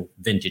actual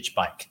vintage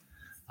bike.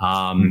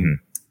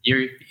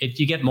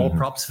 You get more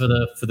props for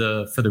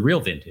the real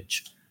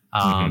vintage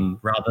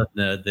rather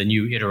than the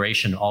new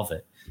iteration of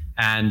it.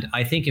 And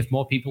I think if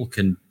more people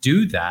can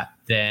do that,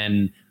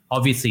 then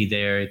obviously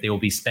they will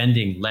be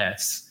spending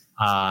less.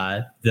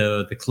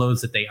 The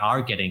clothes that they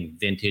are getting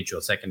vintage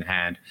or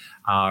secondhand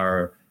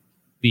are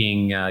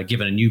being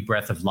given a new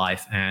breath of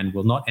life and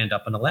will not end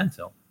up in a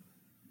landfill.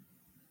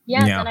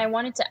 Yes, and I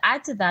wanted to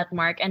add to that,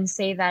 Mark, and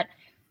say that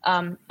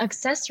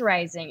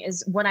accessorizing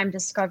is what I'm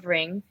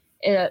discovering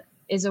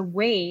is a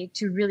way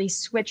to really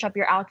switch up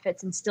your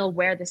outfits and still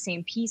wear the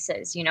same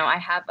pieces. I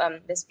have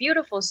this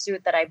beautiful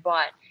suit that I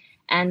bought,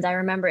 and I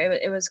remember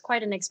it was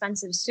quite an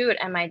expensive suit.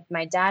 And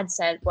my dad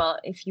said, well,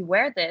 if you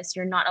wear this,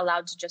 you're not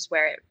allowed to just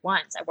wear it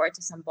once. I wore it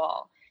to some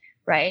ball,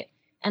 right?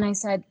 And I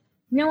said,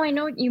 no, I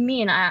know what you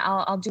mean.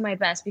 I'll do my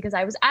best, because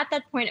I was at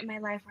that point in my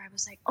life where I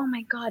was like, oh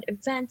my God,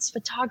 events,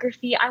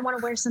 photography. I want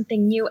to wear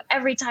something new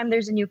every time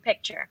there's a new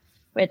picture,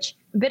 which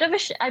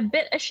a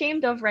bit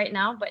ashamed of right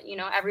now, but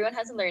everyone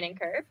has a learning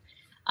curve.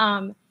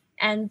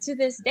 And to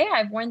this day,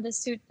 I've worn this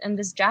suit and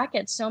this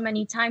jacket so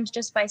many times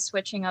just by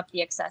switching up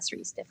the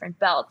accessories, different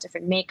belt,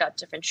 different makeup,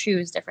 different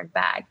shoes, different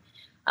bag.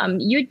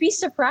 You'd be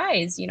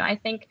surprised. I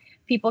think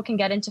people can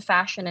get into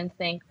fashion and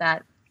think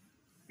that,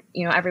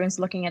 everyone's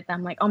looking at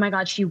them like, oh my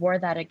God, she wore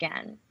that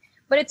again.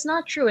 But it's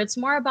not true. It's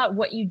more about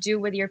what you do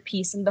with your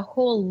piece and the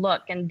whole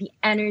look and the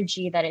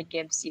energy that it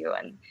gives you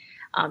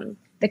and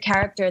the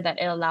character that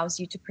it allows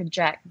you to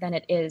project than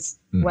it is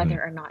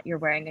whether or not you're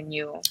wearing a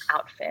new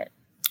outfit.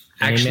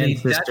 Actually, amen,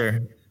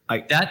 sister.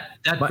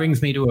 That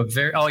brings me to a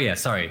very. Oh yeah,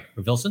 sorry,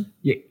 Wilson.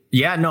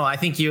 Yeah, no, I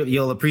think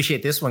you'll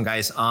appreciate this one,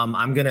 guys.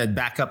 I'm gonna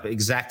back up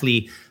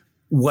exactly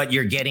what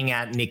you're getting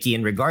at, Nikki,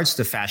 in regards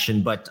to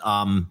fashion, but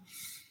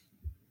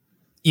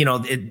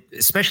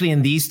especially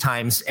in these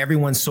times,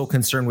 everyone's so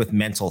concerned with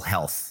mental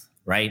health,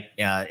 right?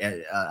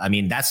 I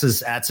mean, that's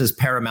as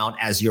paramount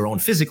as your own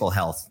physical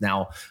health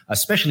now,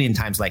 especially in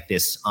times like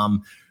this.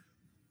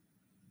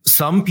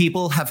 Some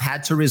people have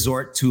had to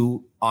resort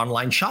to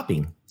online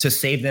shopping to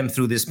save them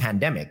through this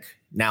pandemic.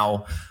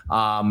 Now,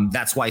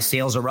 that's why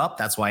sales are up.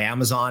 That's why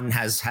Amazon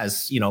has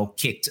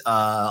kicked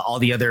all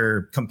the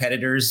other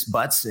competitors'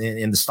 butts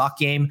in the stock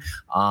game.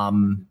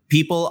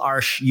 People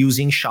are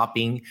using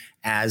shopping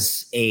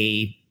as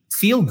a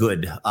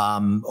feel-good,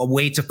 a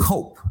way to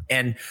cope.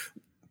 And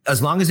as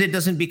long as it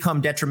doesn't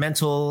become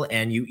detrimental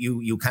and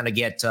you kind of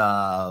get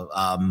stuck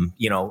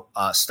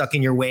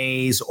in your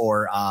ways,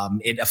 or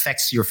it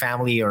affects your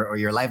family or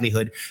your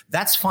livelihood,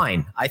 that's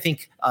fine. I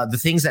think the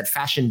things that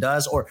fashion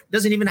does, or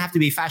doesn't even have to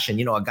be fashion.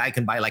 A guy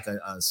can buy like a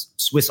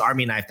Swiss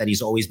Army knife that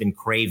he's always been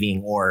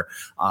craving, or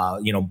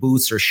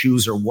boots or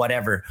shoes or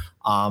whatever.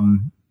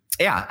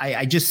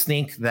 I just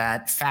think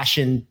that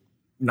fashion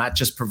not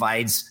just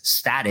provides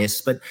status,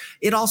 but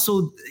it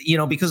also,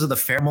 because of the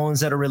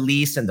pheromones that are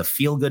released and the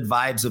feel good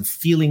vibes of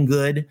feeling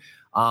good,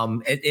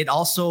 it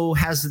also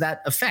has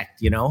that effect.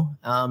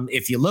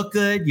 If you look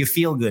good, you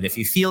feel good. If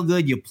you feel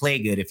good, you play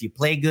good. If you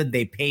play good,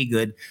 they pay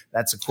good.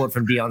 That's a quote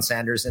from Deion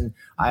Sanders. And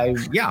I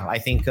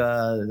think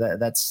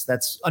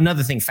that's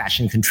another thing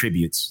fashion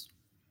contributes.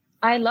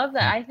 I love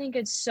that. I think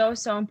it's so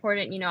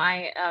important.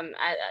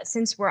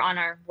 Since we're on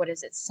our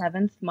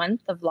 7th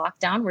month of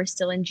lockdown, we're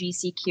still in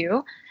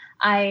GCQ.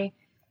 I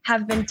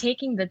have been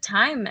taking the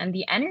time and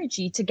the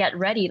energy to get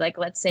ready. Like,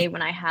 let's say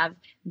when I have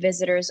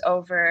visitors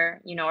over,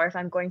 or if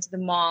I'm going to the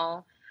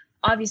mall,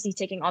 obviously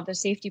taking all the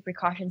safety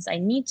precautions I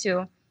need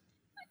to.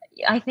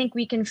 I think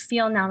we can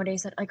feel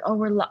nowadays that like, oh,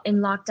 we're in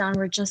lockdown.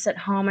 We're just at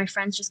home. My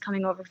friend's just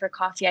coming over for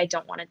coffee. I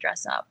don't want to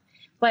dress up.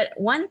 But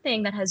one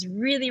thing that has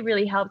really,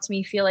 really helped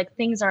me feel like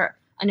things are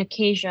an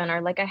occasion,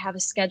 or like I have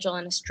a schedule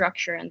and a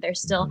structure, and there's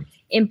still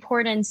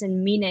importance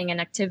and meaning and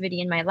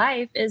activity in my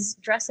life, is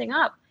dressing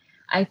up.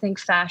 I think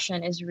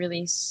fashion is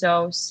really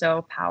so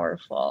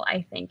powerful.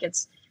 I think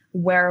it's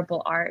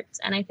wearable art.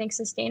 And I think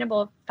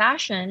sustainable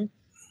fashion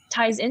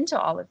ties into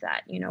all of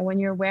that. When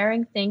you're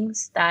wearing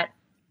things that,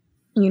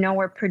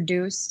 were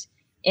produced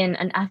in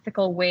an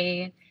ethical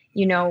way,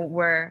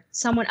 were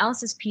someone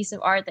else's piece of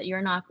art that you're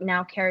not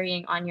now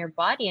carrying on your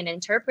body and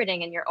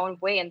interpreting in your own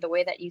way and the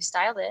way that you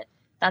style it,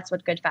 that's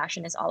what good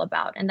fashion is all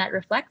about. And that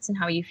reflects in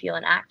how you feel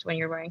and act when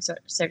you're wearing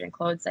certain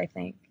clothes, I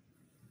think.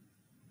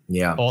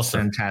 Yeah.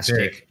 Awesome.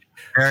 Fantastic.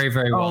 Very,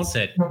 very well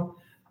said.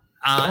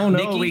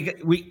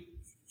 Nikki,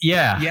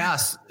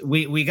 yes,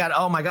 we got.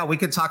 Oh my God, we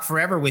could talk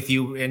forever with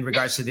you in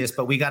regards to this,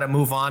 but we got to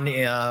move on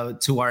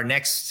to our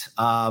next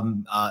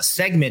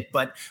segment.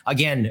 But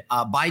again,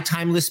 buy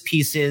timeless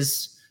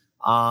pieces,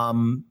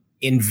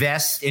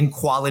 invest in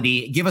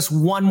quality. Give us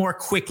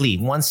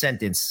one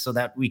sentence, so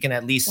that we can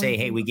at least say,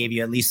 hey, we gave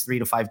you at least 3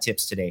 to 5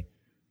 tips today.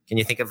 Can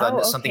you think of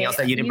something else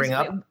that you didn't bring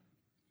up?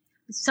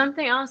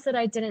 Something else that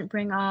I didn't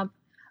bring up.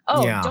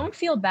 Don't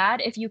feel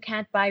bad if you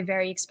can't buy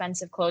very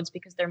expensive clothes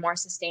because they're more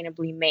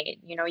sustainably made.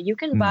 You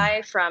can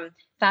buy from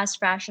fast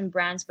fashion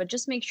brands, but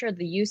just make sure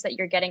the use that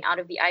you're getting out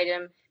of the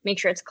item, make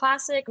sure it's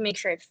classic, make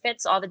sure it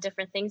fits all the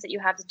different things that you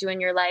have to do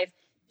in your life.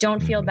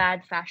 Don't feel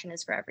bad. Fashion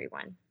is for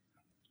everyone.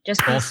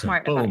 Just be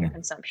smart about your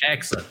consumption.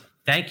 Excellent.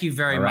 Thank you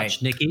very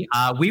much, Nikki.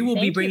 We will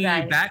be bringing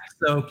you back,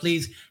 so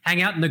please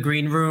hang out in the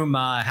green room,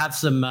 have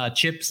some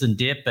chips and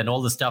dip and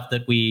all the stuff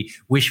that we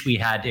wish we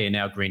had in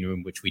our green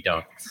room, which we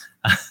don't.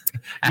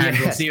 And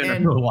we'll see you in a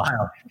little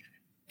while.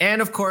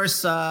 And of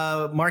course,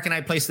 Mark and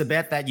I placed the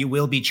bet that you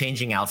will be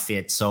changing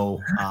outfit.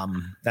 So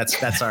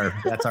that's our.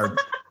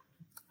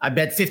 I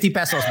bet 50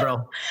 pesos,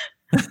 bro.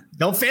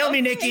 Don't fail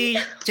me, Nikki.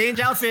 Change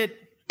outfit.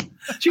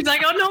 She's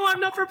like, oh no, I'm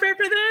not prepared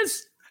for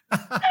this.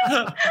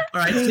 All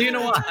right, see you in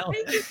a while.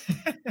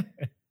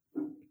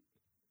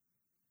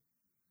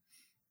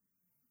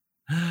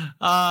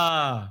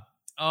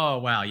 Oh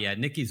wow, yeah,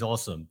 Nikki's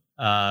awesome.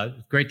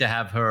 Great to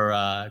have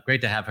her. Great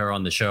to have her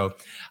on the show.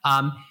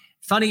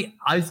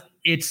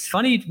 It's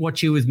funny what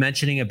she was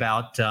mentioning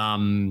about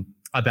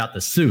the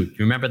suit. You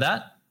remember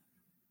that?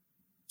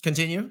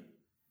 Continue.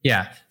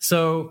 Yeah.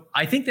 So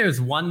I think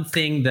there's one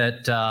thing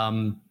that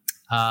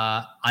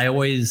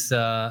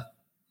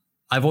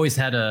I've always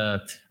had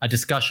a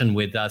discussion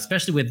with,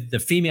 especially with the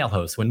female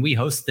hosts when we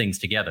host things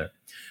together.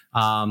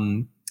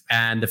 And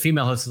the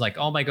female host is like,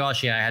 "Oh my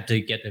gosh, yeah, I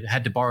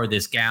had to borrow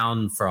this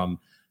gown from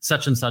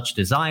such and such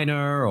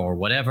designer or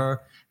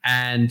whatever."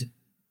 And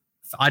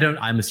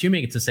I'm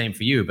assuming it's the same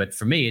for you, but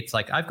for me, it's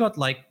like I've got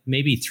like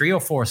maybe 3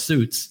 or 4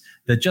 suits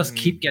that just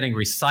keep getting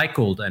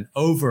recycled and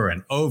over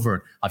and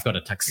over. I've got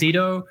a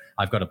tuxedo,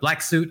 I've got a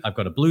black suit, I've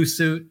got a blue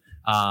suit.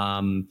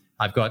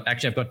 I've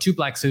got 2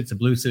 black suits, a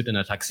blue suit, and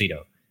a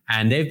tuxedo.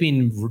 And they've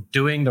been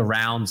doing the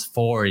rounds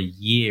for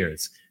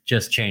years.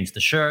 Just change the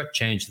shirt,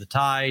 change the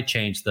tie,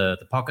 change the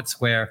pocket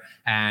square.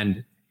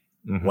 And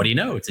what do you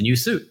know? It's a new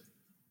suit.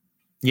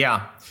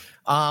 Yeah.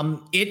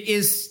 It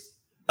is,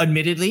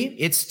 admittedly,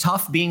 it's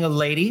tough being a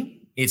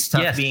lady. It's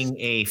tough being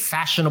a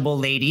fashionable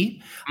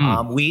lady.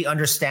 We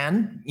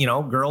understand,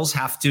 girls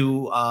have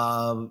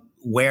to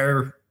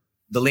wear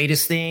the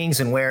latest things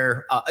and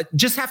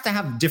just have to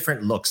have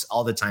different looks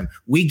all the time.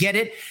 We get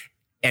it.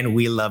 And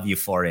we love you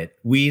for it.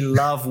 We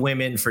love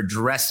women for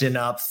dressing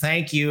up.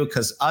 Thank you.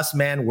 Because us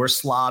men, we're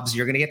slobs.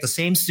 You're going to get the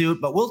same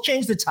suit, but we'll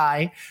change the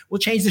tie. We'll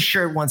change the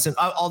shirt once. And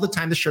all the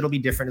time, the shirt will be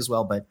different as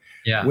well. But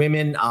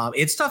women,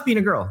 it's tough being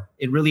a girl.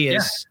 It really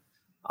is.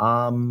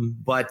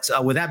 But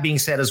with that being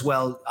said as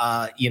well,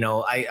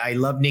 I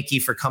love Nikki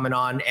for coming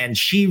on. And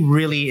she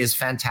really is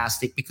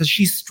fantastic because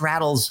she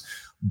straddles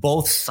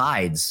both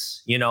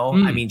sides.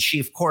 I mean, she,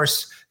 of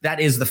course, that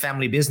is the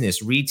family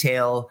business,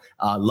 retail,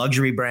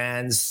 luxury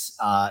brands.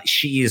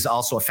 She is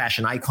also a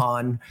fashion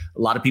icon. A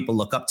lot of people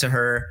look up to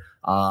her.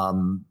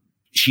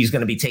 She's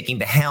going to be taking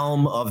the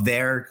helm of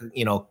their,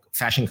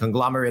 fashion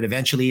conglomerate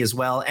eventually as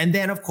well. And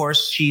then, of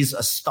course, she's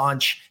a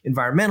staunch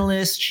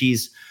environmentalist.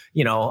 She's,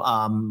 thank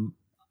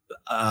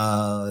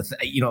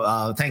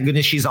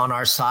goodness she's on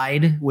our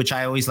side, which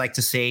I always like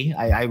to say.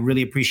 I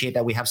really appreciate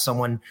that we have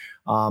someone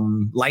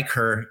like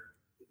her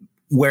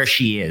where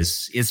she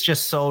is. It's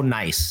just so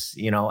nice,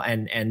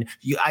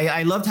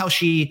 I loved how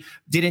she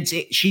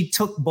she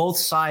took both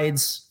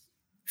sides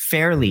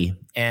fairly.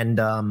 And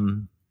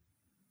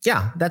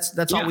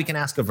that's all we can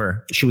ask of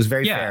her. She was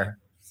very fair.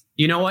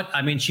 You know what?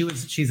 I mean,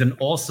 she's an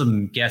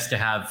awesome guest to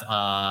have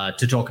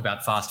to talk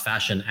about fast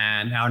fashion.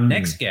 And our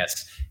next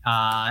guest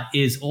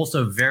is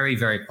also very,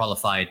 very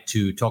qualified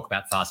to talk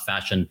about fast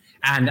fashion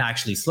and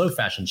actually slow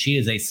fashion. She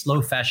is a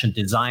slow fashion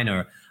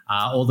designer.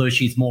 Although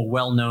she's more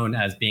well-known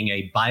as being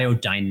a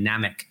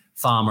biodynamic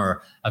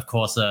farmer, of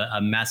course,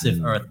 a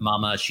massive earth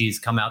mama. She's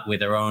come out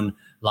with her own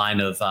line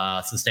of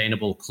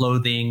sustainable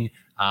clothing,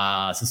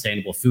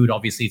 sustainable food,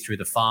 obviously, through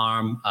the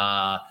farm,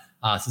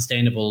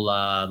 sustainable,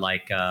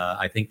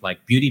 I think,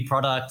 beauty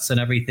products and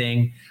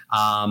everything.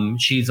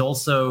 She's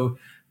also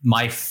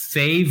my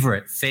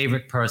favorite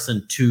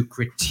person to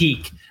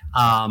critique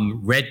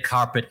red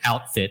carpet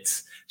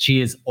outfits. She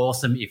is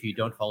awesome. If you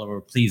don't follow her,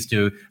 please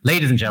do.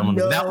 Ladies and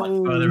gentlemen, without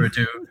much further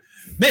ado,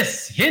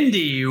 Miss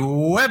Hindi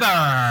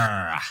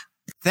Weber.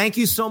 Thank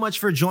you so much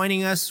for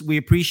joining us. We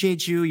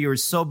appreciate you. You're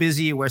so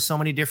busy. You wear so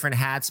many different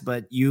hats,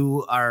 but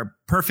you are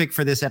perfect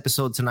for this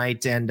episode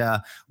tonight. And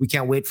we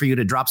can't wait for you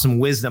to drop some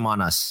wisdom on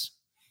us.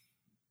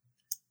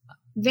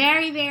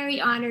 Very,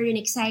 very honored and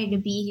excited to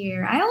be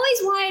here. I always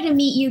wanted to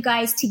meet you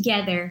guys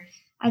together.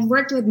 I've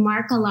worked with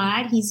Mark a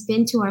lot. He's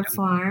been to our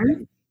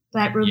farm.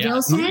 But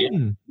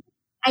Revilson,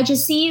 I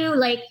just see you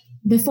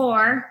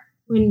before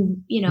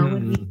when we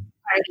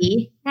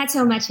party. Not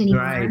so much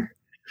anymore. Right.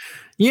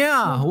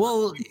 Yeah,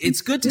 well,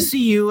 it's good to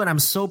see you, and I'm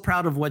so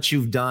proud of what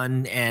you've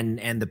done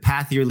and the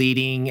path you're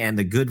leading and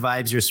the good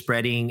vibes you're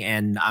spreading.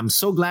 And I'm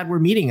so glad we're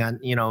meeting on,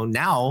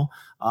 now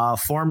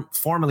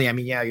formally. I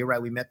mean, yeah, you're right.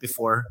 We met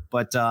before,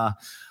 but I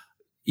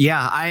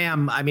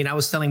am. I mean, I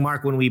was telling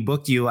Mark when we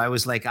booked you, I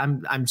was like,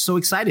 I'm so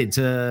excited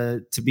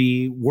to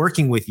be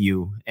working with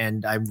you,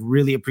 and I'm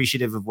really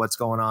appreciative of what's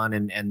going on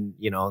and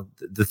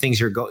the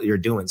things you're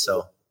doing.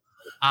 So.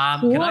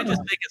 Can I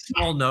just make a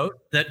small note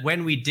that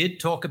when we did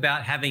talk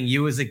about having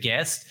you as a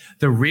guest,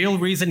 the real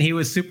reason he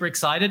was super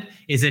excited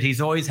is that he's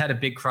always had a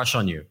big crush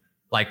on you.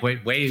 Like way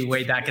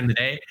back in the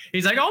day.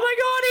 He's like, oh my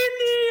God,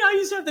 Indy, I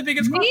used to have the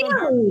biggest crush on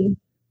her.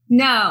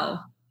 No,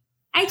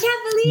 I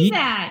can't believe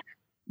that.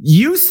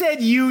 You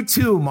said you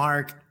too,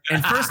 Mark.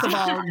 And first of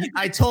all,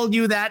 I told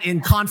you that in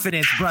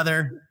confidence,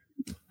 brother.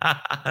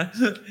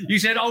 You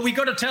said, oh, we've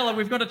got to tell him.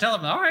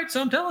 All right,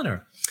 so I'm telling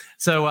her.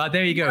 So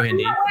there you go,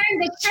 Hindi. I'm not wearing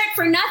the shirt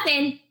for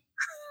nothing.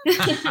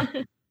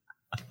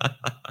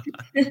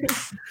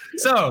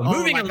 So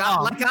moving along.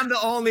 God, like I'm the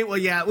only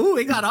one. Yeah. Ooh,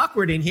 it got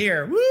awkward in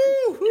here.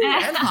 Woo,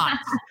 and hot.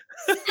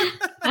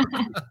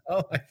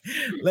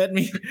 Let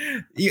me.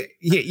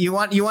 You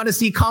want to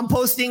see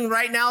composting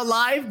right now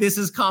live? This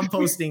is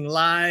composting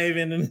live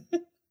and.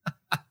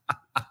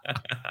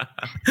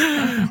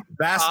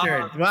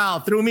 Bastard! Wow,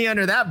 threw me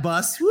under that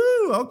bus.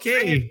 Woo.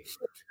 Okay.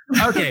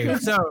 Okay.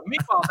 So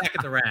meanwhile, back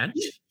at the ranch,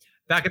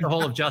 back at the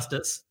Hall of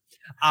Justice.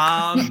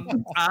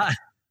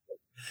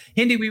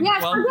 Hindi, forget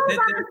about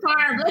the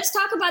farm. Let's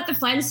talk about the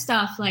fun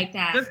stuff like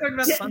that. Let's talk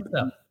about the fun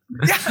stuff.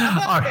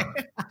 Right.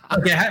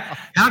 Okay.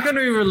 How can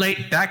we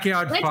relate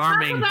backyard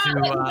farming to?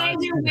 What you guys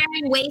are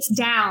wearing waist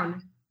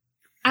down.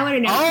 I want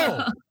to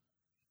know.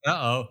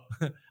 Oh.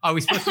 Are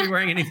we supposed to be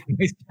wearing anything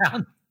waist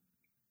down?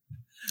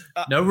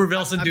 No,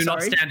 Revilson, do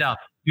not stand up.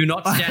 Do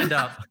not stand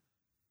up.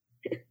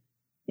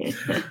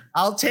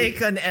 I'll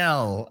take an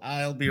L.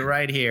 I'll be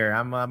right here.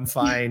 I'm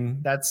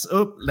fine.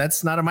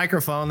 That's not a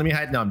microphone. Let me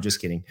hide. No, I'm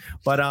just kidding.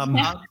 But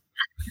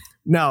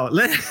no,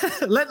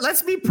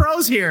 let's be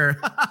pros here.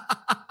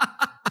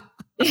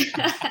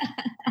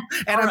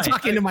 And I'm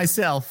talking to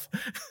myself.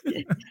 All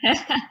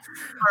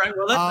right.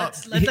 Well,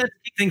 let's kick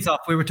things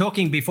off. We were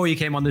talking before you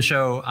came on the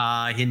show,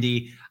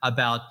 Hindi,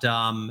 about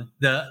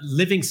the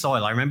living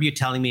soil. I remember you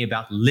telling me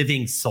about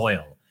living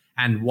soil.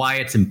 and why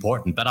it's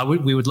important. But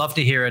we would love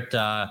to hear it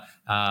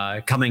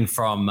coming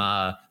from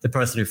the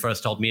person who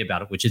first told me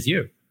about it, which is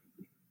you.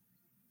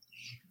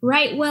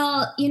 Right.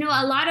 Well,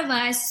 a lot of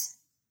us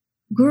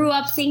grew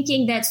up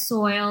thinking that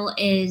soil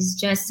is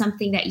just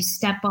something that you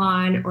step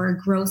on or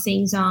grow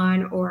things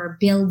on or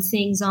build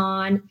things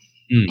on.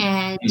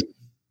 And,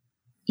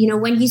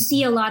 when you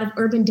see a lot of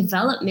urban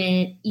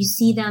development, you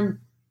see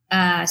them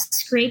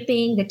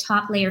scraping the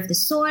top layer of the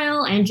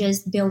soil and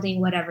just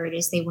building whatever it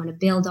is they want to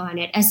build on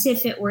it, as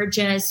if it were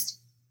just,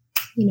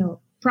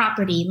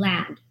 property,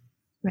 land.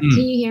 Right? Can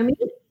you hear me?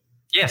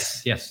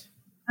 Yes.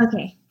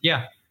 Okay.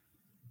 Yeah.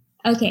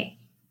 Okay.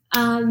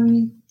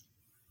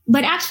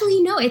 But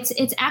actually, no, it's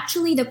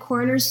actually the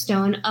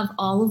cornerstone of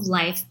all of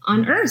life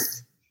on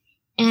Earth,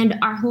 and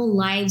our whole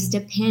lives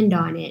depend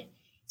on it.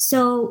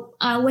 So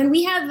when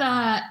we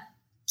have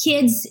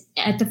kids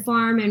at the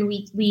farm and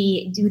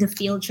we do the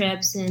field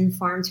trips and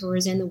farm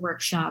tours and the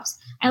workshops,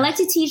 I like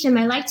to teach them.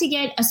 I like to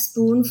get a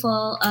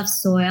spoonful of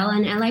soil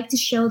and I like to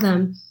show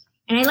them,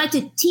 and I like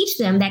to teach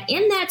them that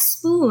in that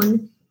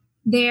spoon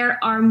there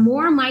are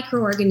more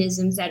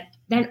microorganisms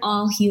than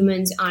all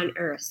humans on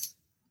Earth.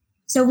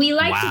 So we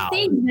like to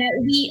think that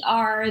we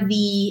are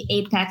the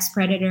apex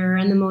predator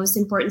and the most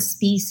important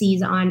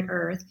species on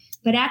Earth.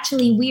 But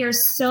actually, we are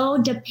so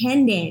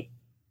dependent,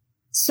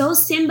 so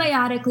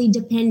symbiotically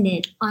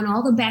dependent on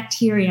all the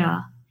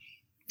bacteria,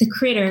 the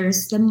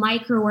critters, the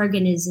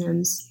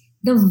microorganisms,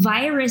 the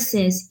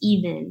viruses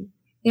even.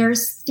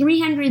 There's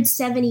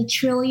 370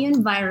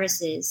 trillion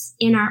viruses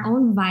in our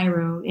own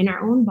virome, in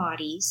our own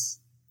bodies.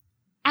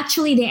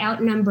 Actually, they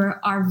outnumber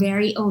our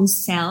very own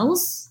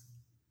cells.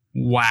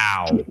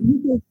 Wow. And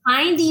you can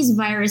find these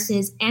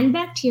viruses and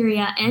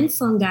bacteria and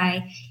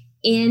fungi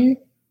in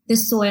the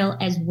soil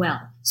as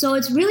well. So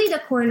it's really the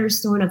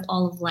cornerstone of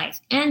all of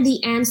life and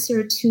the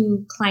answer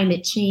to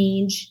climate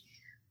change,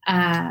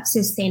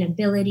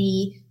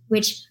 sustainability,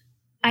 which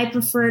I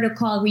prefer to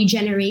call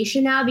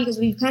regeneration now, because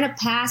we've kind of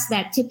passed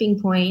that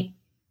tipping point.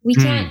 We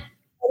can't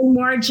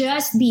anymore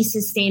just be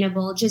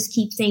sustainable, just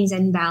keep things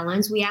in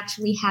balance. We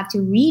actually have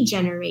to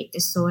regenerate the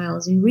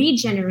soils and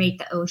regenerate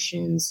the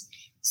oceans.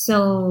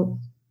 So,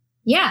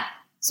 yeah.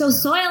 So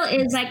soil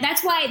is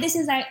that's why this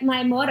is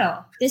my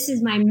motto. This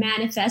is my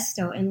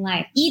manifesto in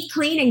life. Eat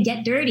clean and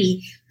get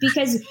dirty,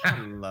 because I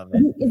love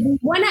it. If we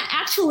want to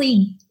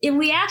actually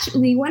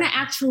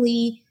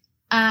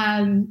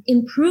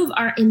improve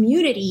our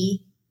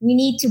immunity, we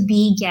need to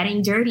be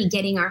getting dirty,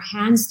 getting our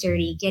hands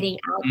dirty, getting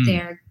out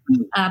there,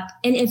 up.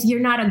 And if you're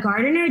not a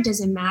gardener, it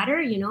doesn't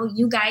matter.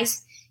 You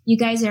guys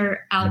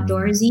are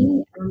outdoorsy.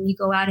 You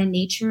go out in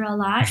nature a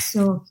lot.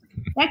 So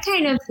that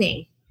kind of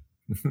thing.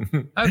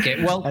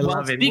 Okay, well, I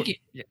love speaking,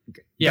 it.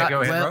 Go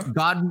ahead,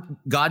 bro.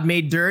 God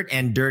made dirt,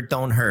 and dirt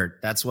don't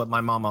hurt. That's what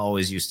my mama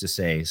always used to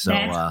say. So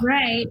that's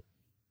right.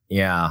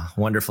 Yeah,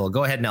 wonderful.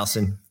 Go ahead,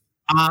 Nelson.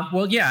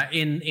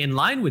 In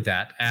line with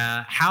that,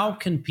 how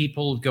can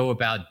people go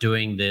about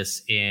doing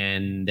this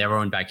in their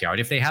own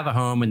backyard? If they have a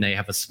home and they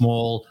have a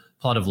small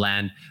plot of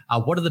land,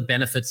 what are the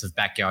benefits of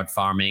backyard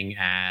farming?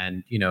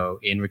 And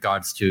in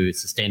regards to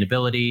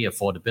sustainability,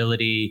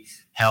 affordability,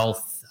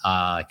 health,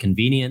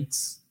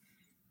 convenience.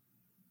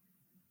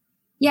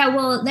 Yeah,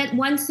 well, that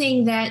one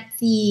thing that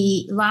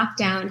the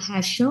lockdown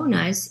has shown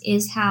us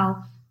is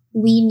how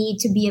we need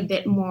to be a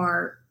bit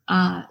more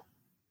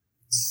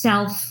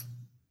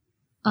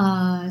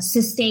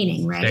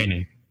self-sustaining, right?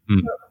 Sustaining.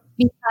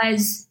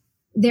 Because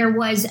there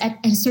was at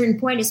a certain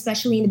point,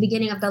 especially in the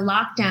beginning of the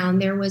lockdown,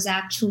 there was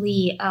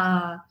actually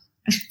a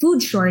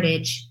food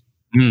shortage.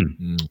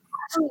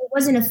 Actually, it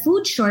wasn't a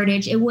food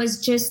shortage. It was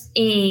just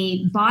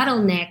a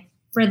bottleneck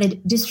for the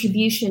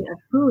distribution of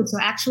food. So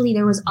actually,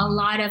 there was a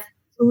lot of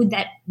food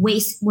that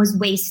was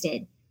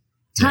wasted.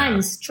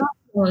 Tons,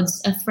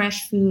 truckloads of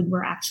fresh food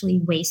were actually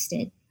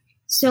wasted.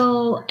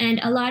 So, and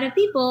a lot of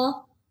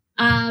people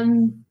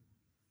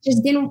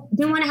just didn't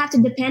want to have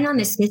to depend on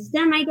the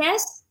system, I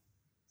guess.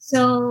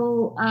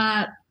 So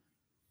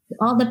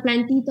all the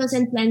plantitos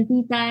and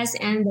plantitas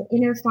and the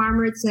inner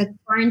farmers, the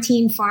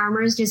quarantine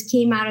farmers just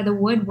came out of the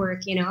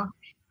woodwork,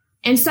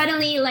 And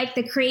suddenly,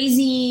 the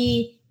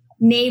crazy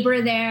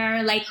neighbor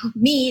there, like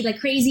me, the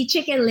crazy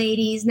chicken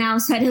ladies, now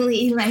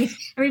suddenly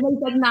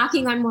everybody's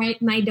knocking on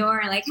my door,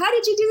 how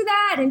did you do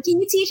that? And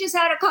can you teach us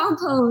how to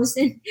compost?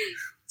 And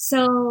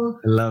so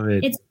I love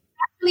it. It's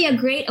actually a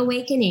great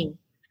awakening.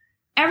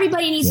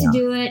 Everybody needs to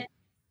do it.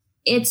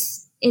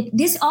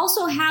 This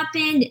also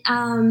happened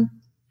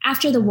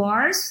after the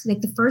wars, like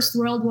the First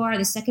World War,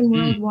 the Second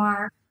World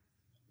War.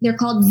 They're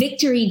called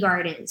victory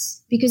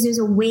gardens because there's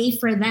a way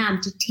for them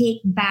to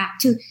take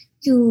back, to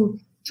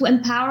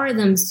empower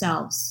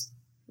themselves,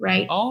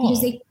 right?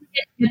 Because they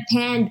couldn't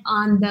depend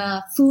on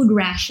the food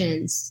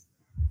rations.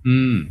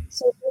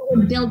 So they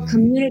would build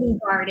community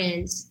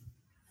gardens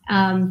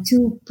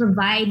to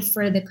provide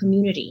for the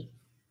community.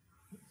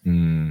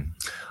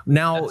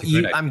 Now,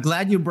 I'm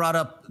glad you brought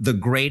up the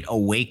Great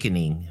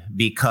Awakening,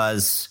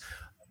 because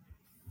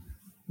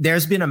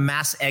there's been a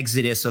mass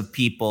exodus of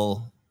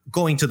people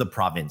going to the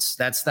province.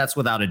 That's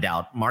without a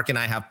doubt. Mark and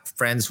I have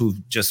friends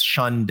who've just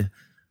shunned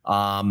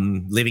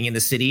living in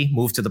the city,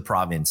 moved to the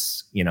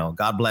province. You know,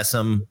 God bless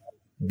them.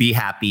 Be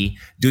happy.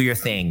 Do your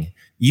thing.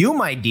 You,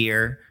 my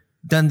dear,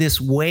 done this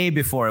way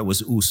before it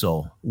was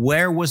uso.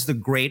 Where was the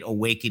great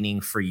awakening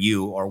for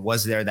you? Or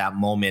was there that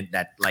moment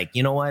that, like,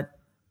 you know what?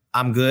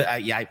 I'm good.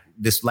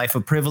 This life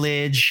of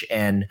privilege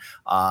and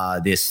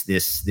I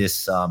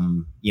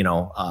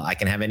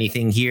can have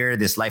anything here.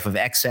 This life of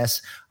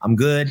excess, I'm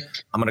good.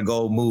 I'm going to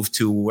go move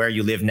to where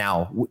you live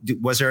now.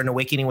 Was there an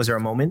awakening? Was there a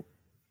moment?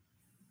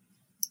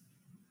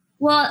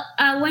 Well,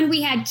 when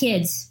we had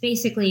kids,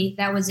 basically,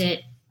 that was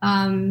it.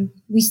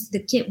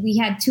 We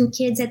had 2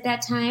 kids at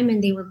that time,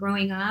 and they were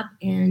growing up.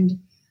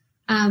 And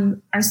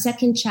our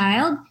second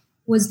child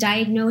was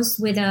diagnosed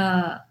with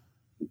a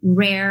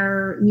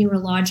rare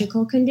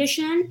neurological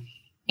condition,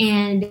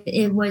 and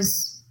it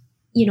was,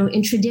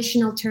 in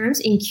traditional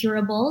terms,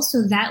 incurable.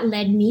 So that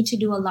led me to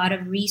do a lot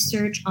of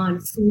research on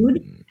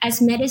food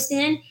as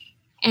medicine.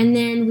 And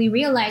then we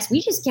realized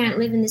we just can't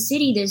live in the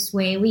city this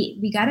way.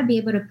 We got to be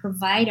able to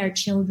provide our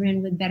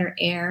children with better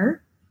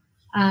air,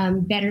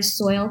 better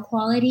soil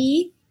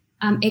quality,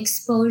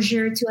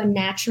 exposure to a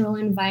natural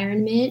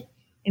environment.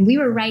 And we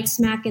were right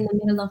smack in the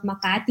middle of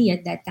Makati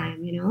at that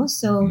time,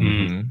 So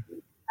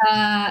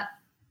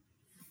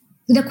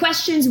the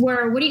questions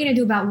were, what are you going to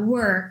do about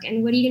work?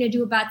 And what are you going to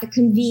do about the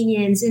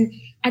convenience? And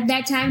at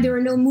that time, there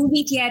were no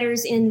movie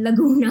theaters in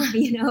Laguna,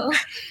 There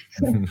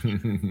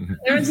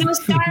was no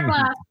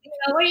Starbucks.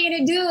 What are you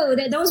going to do?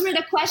 Those were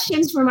the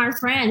questions from our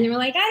friends. They were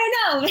like, I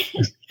don't know.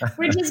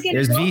 We're just going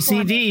to There's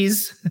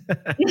VCDs.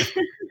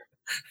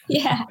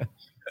 Yeah.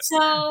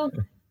 So,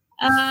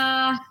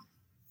 and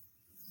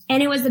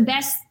it was the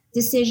best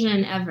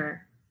decision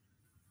ever.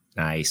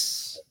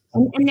 Nice.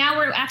 And now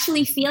we're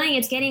actually feeling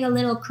it's getting a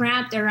little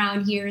cramped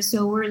around here.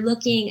 So we're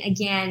looking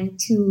again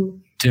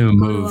to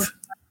move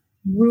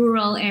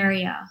rural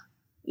area.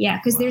 Yeah,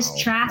 because there's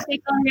traffic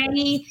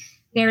already.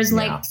 There's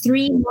like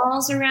 3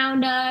 malls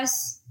around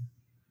us.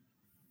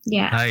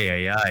 Yeah.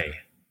 Aye.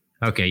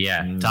 Okay,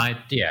 yeah.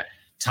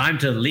 Time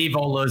to leave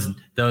all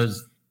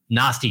those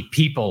nasty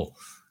people.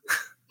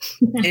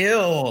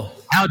 Ew.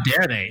 How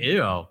dare they?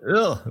 Ew.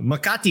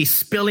 Makati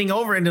spilling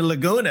over into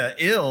Laguna.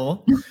 Ew.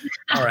 All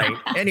right.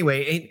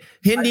 Anyway,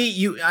 Hindi,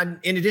 you,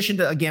 in addition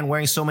to, again,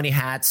 wearing so many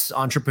hats,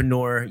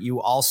 entrepreneur, you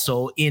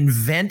also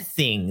invent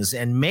things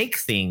and make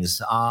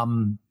things.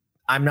 I'm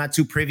not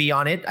too privy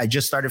on it. I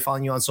just started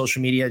following you on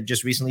social media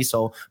just recently,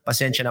 so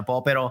pasensya na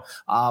po. Pero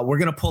we're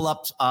going to pull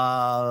up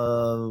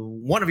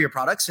one of your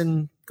products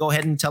and go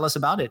ahead and tell us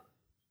about it.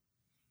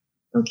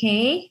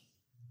 Okay.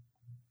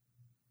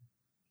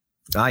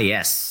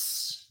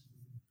 Yes.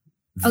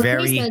 So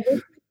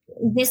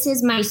this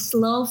is my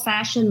slow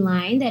fashion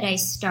line that I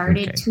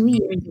started 2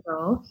 years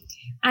ago.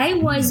 I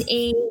was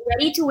a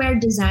ready-to-wear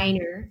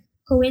designer,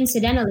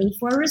 coincidentally,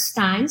 for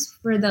Rustan's,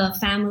 for the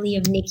family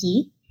of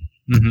Nikki.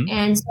 Mm-hmm.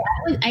 And so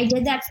I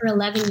did that for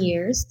 11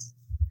 years.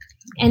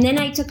 And then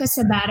I took a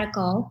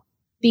sabbatical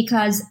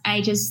because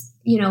I just,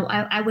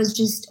 I was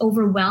just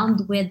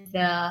overwhelmed with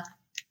the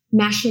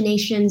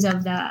machinations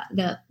of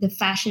the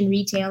fashion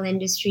retail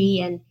industry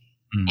and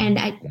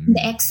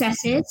the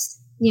excesses,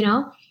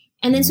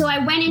 And then so I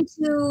went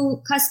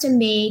into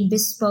custom-made,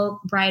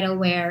 bespoke bridal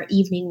wear,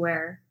 evening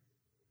wear.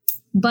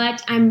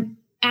 But I'm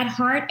at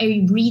heart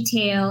a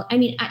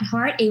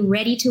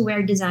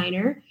ready-to-wear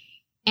designer.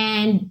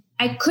 And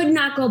I could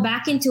not go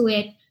back into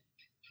it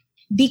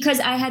because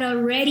I had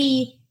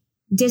already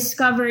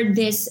discovered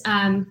this.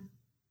 I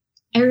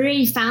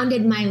already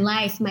founded my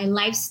life, my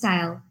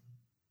lifestyle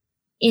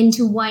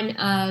into one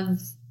of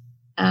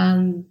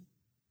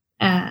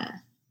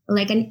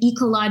like an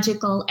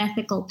ecological,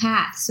 ethical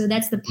path. So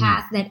that's the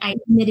path that I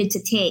committed to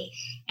take.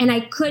 And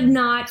I could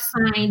not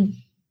find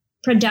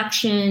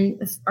production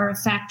or a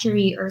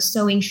factory or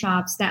sewing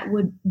shops that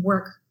would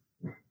work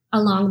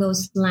along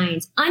those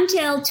lines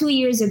until 2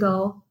 years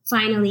ago.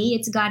 Finally,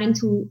 it's gotten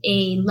to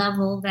a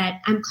level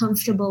that I'm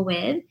comfortable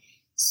with.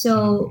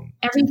 So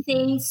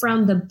everything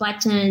from the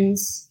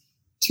buttons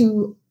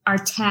to our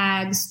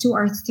tags, to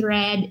our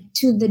thread,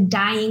 to the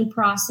dyeing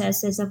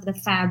processes of the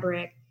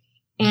fabric,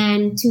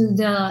 and to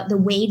the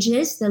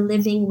wages, the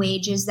living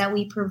wages that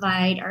we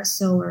provide our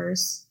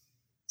sewers.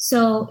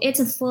 So it's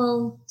a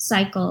full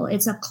cycle.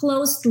 It's a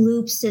closed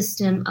loop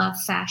system of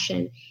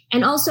fashion.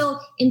 And also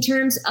in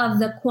terms of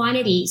the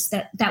quantities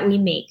that we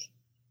make.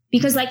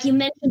 Because like you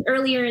mentioned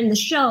earlier in the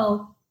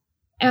show,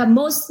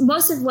 most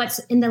of what's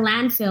in the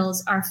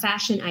landfills are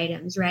fashion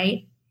items,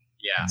 right?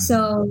 Yeah.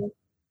 So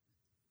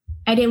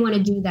I didn't want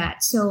to do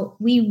that. So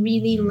we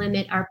really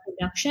limit our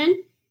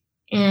production.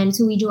 And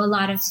so we do a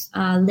lot of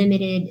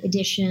limited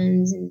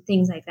editions and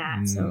things like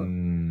that. So,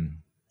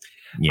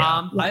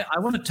 I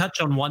want to touch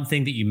on one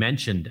thing that you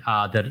mentioned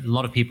that a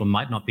lot of people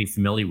might not be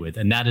familiar with,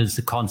 and that is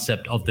the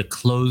concept of the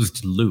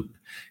closed loop,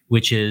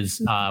 which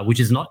is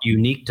not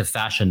unique to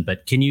fashion.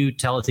 But can you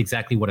tell us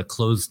exactly what a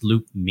closed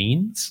loop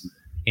means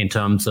in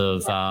terms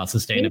of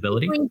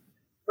sustainability?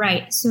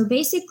 Right. So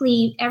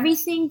basically,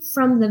 everything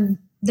from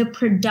the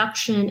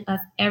production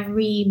of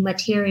every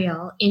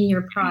material in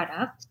your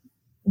product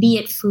be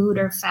it food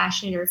or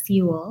fashion or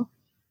fuel,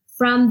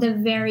 from the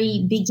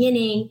very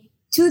beginning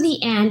to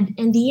the end.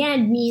 And the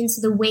end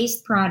means the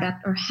waste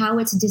product or how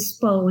it's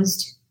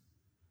disposed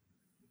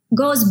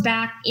goes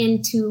back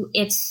into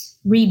its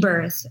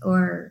rebirth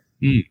or,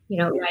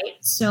 right?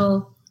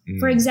 So,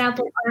 for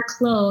example, our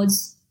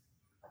clothes,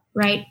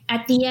 right,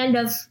 at the end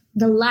of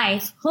the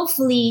life,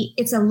 hopefully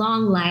it's a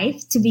long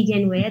life to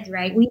begin with,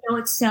 right? We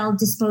don't sell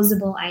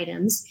disposable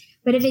items,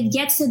 but if it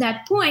gets to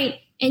that point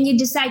and you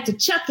decide to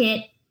chuck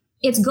it,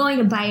 it's going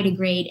to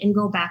biodegrade and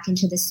go back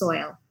into the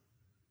soil.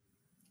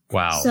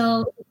 Wow.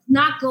 So it's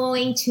not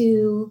going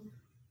to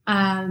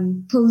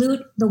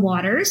pollute the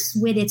waters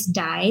with its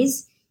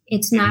dyes.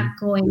 It's not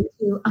going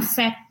to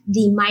affect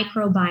the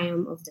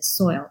microbiome of the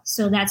soil.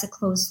 So that's a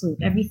closed loop.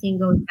 Everything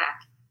goes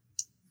back.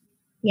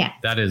 Yeah.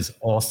 That is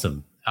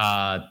awesome.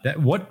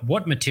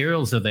 What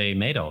materials are they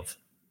made of?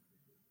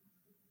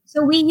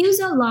 So we use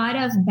a lot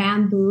of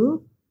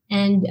bamboo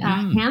and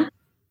hemp.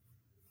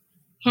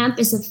 Hemp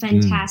is a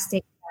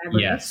fantastic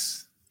fabric.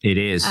 Yes, it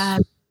is.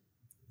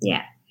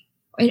 Yeah.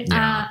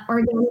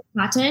 Organic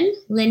cotton,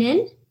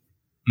 linen.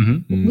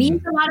 Mm-hmm. We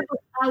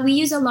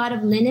use a lot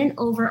of linen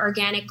over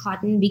organic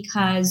cotton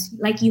because,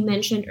 like you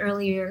mentioned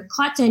earlier,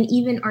 cotton,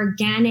 even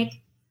organic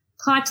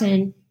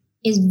cotton,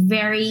 is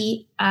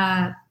very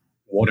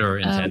water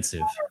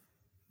intensive.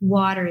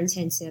 Water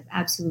intensive,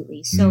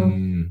 absolutely. So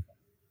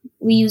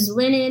we use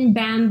linen,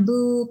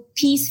 bamboo,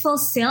 peaceful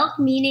silk,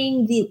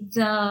 meaning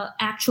the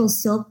actual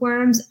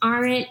silkworms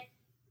aren't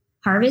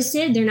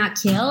harvested; they're not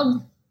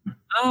killed.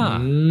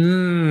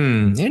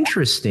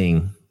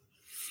 Interesting.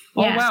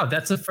 Oh, Yeah. wow.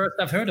 That's the first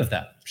I've heard of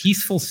that.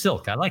 Peaceful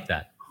silk. I like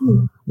that.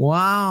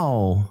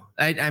 Wow.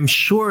 I'm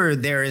sure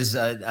there is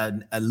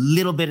a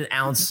little bit, an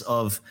ounce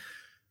of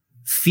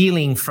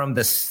feeling from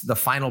the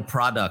final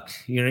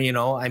product,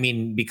 I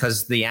mean,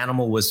 because the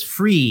animal was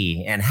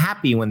free and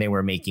happy when they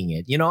were making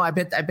it. I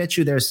bet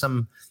you there's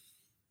some,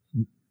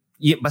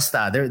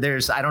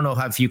 there's, I don't know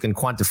if you can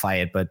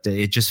quantify it, but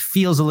it just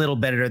feels a little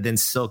better than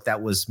silk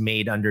that was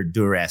made under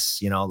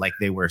duress, like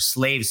they were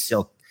slave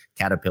silk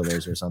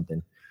caterpillars or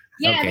something.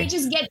 Yeah, Okay. They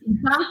just get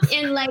dumped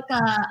in like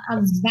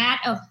a vat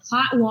of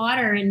hot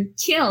water and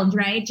killed,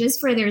 right?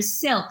 Just for their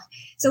silk.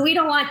 So we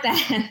don't want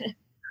that.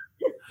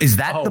 Is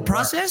that the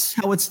process?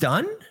 How it's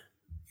done?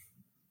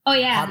 Oh,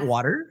 yeah. Hot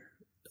water?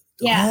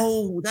 Yeah.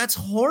 Oh, that's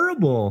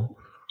horrible.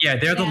 Yeah,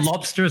 they're the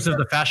lobsters of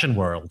the fashion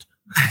world.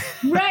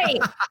 Right.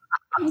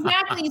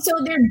 Exactly.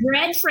 So they're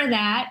bred for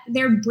that.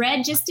 They're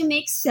bred just to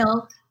make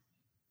silk.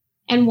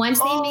 And once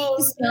they make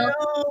the silk,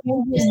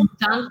 they're just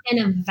dumped in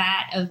a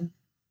vat of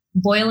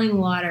boiling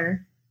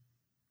water.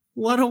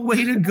 What a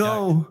way to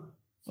go.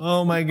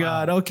 Oh my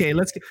God. Okay,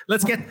 let's get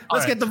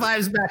the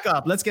vibes back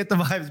up. Let's get the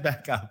vibes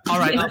back up. All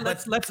right,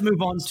 let's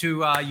move on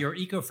to your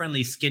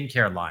eco-friendly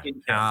skincare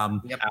line.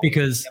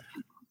 Because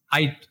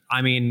I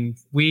mean,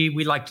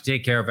 we like to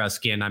take care of our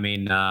skin. I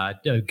mean,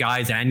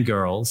 guys and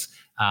girls.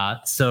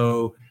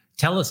 So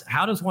tell us,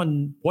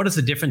 what is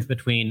the difference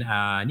between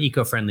an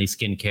eco-friendly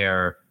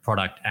skincare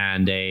product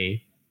and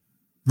a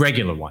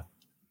regular one?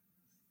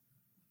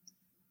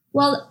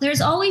 Well,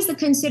 there's always the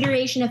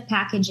consideration of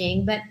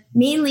packaging, but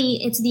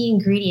mainly it's the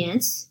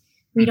ingredients.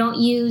 We don't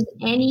use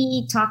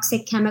any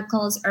toxic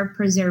chemicals or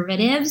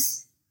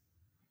preservatives,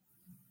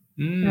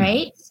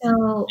 right?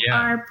 So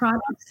our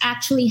products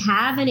actually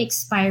have an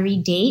expiry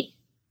date.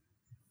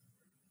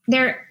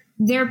 They're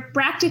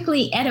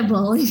practically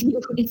edible if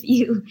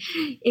you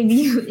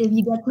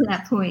get to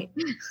that point.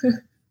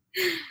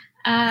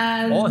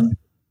 Awesome.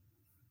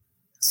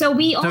 So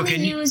we only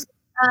use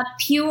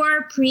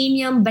pure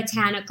premium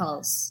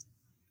botanicals,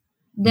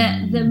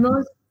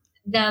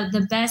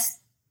 the best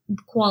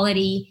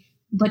quality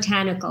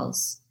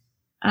botanicals.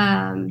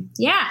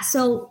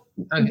 So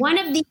one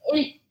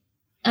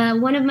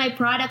of my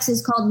products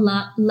is called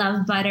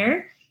Love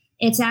Butter.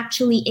 It's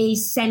actually a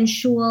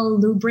sensual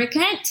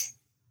lubricant.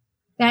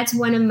 That's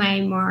one of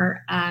my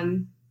more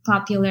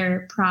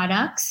popular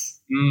products.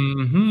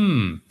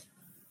 Mm-hmm.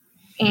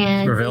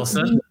 And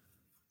Revilsa?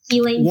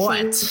 Healing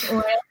What? Flame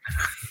oil.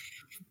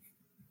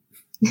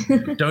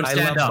 Don't I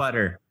stand love up.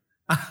 butter.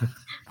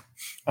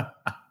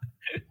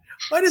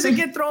 Why does it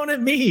get thrown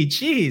at me?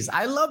 Jeez,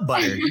 I love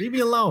butter. Leave me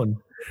alone.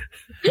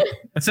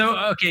 So,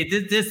 okay,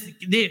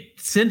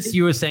 since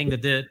you were saying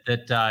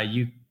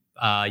that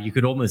you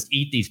could almost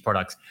eat these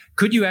products,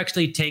 could you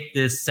actually take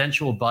this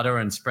sensual butter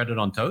and spread it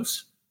on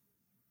toast?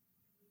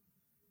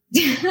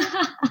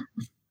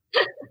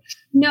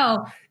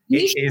 No.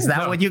 Is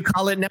that what you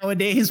call it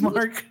nowadays,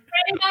 Mark? Spread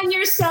it on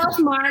yourself,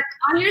 Mark.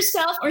 On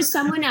yourself or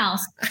someone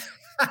else.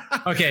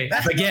 Okay,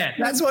 again.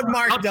 That's what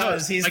Mark I'll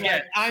does. He's again.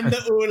 like, I'm the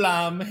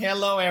ulam.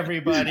 Hello,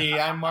 everybody.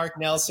 I'm Mark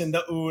Nelson,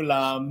 the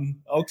ulam.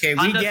 Okay,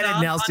 we get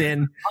it,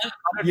 Nelson.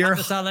 You're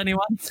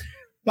anyone?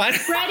 Spread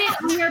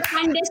it on your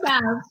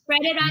pandesal.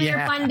 Spread it on your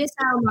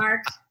pandesal,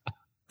 Mark.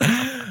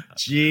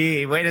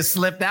 Gee, way to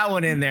slip that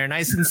one in there.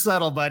 Nice and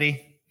subtle,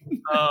 buddy.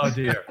 Oh,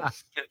 dear.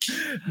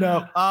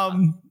 No.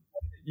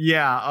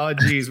 Yeah. Oh,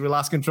 geez. We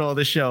lost control of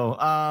the show.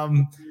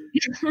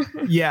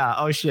 Yeah.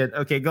 Oh shit.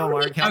 Okay, go,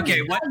 Mark.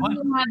 Okay. What? Do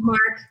you have,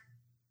 Mark?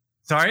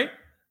 Sorry.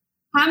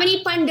 How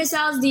many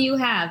pandesals do you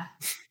have?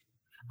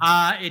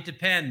 It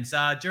depends.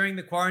 During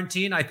the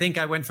quarantine, I think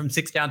I went from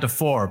 6 down to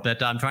 4,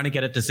 but I'm trying to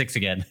get it to 6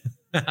 again.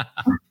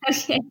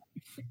 Okay.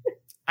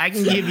 I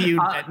can give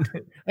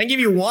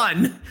you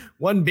one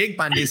big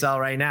pandesal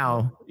right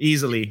now,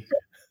 easily.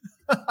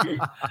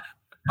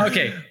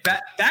 Okay,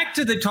 back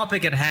to the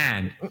topic at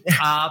hand.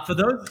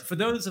 For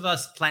those of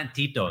us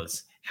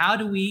plantitos,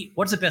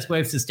 what's the best way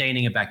of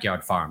sustaining a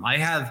backyard farm? I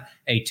have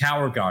a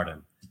tower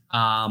garden,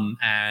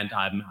 and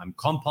I'm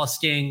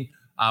composting.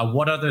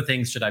 What other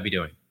things should I be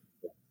doing?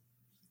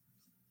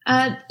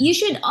 You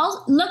should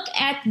all look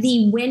at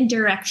the wind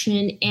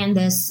direction and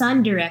the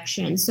sun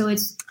direction. So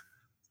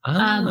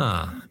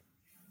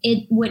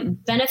it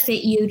would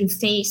benefit you to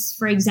face,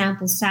 for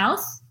example,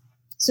 south.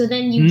 So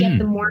then you get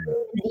the morning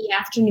and the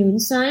afternoon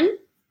sun.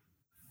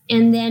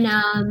 And then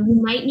you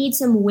might need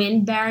some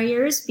wind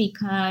barriers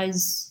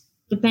because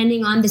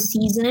depending on the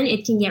season,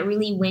 it can get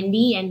really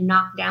windy and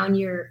knock down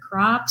your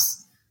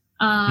crops.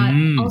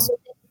 Also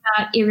think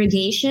about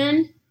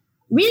irrigation.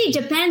 Really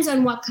depends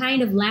on what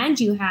kind of land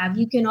you have.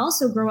 You can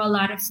also grow a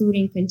lot of food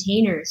in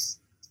containers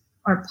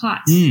or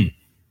pots.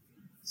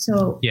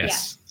 So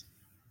yes.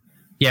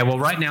 Yeah, well,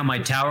 right now my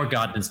tower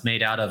garden is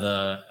made out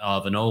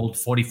of an old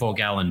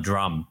 44-gallon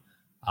drum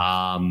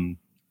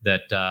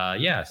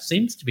that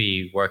seems to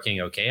be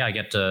working okay. I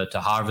get to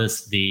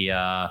harvest the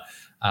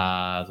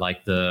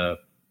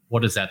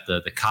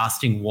the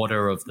casting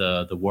water of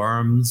the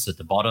worms at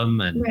the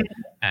bottom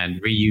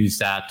and reuse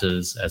that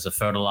as a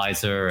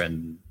fertilizer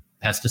and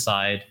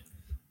pesticide.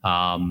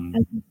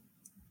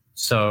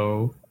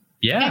 So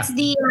yeah, that's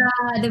the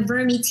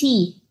vermi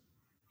tea.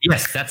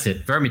 Yes, that's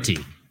it, vermi tea.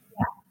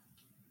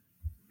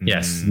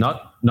 Yes,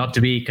 not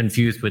to be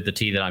confused with the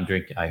tea that I'm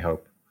drinking, I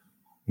hope.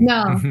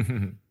 No.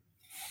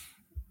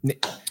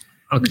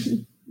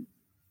 Okay.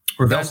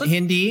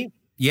 Hindi,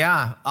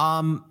 yeah.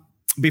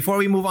 Before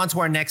we move on to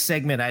our next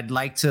segment, I'd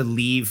like to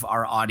leave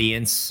our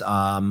audience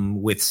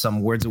with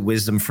some words of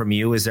wisdom from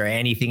you. Is there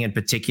anything in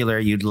particular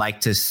you'd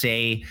like to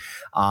say,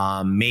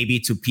 maybe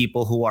to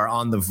people who are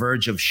on the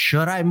verge of,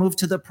 should I move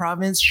to the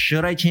province?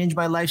 Should I change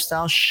my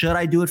lifestyle? Should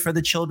I do it for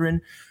the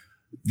children?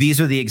 These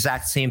are the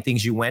exact same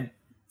things you went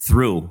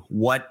through.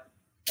 What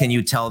can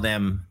you tell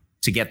them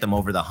to get them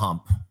over the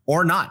hump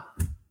or not?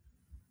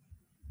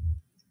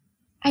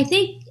 I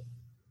think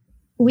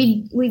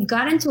we've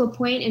gotten to a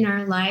point in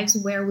our lives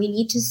where we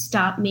need to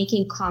stop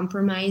making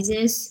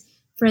compromises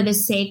for the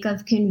sake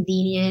of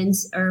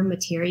convenience or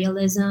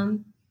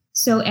materialism.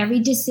 So every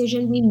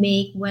decision we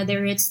make,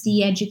 whether it's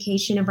the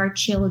education of our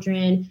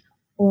children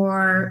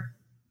or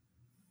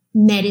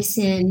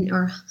medicine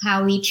or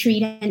how we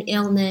treat an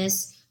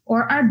illness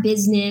or our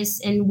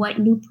business and what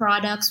new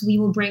products we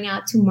will bring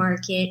out to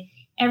market,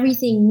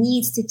 everything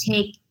needs to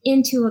take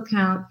into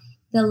account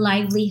the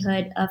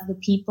livelihood of the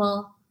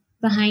people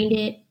behind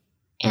it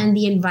and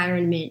the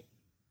environment.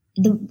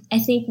 I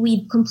think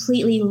we've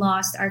completely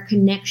lost our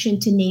connection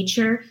to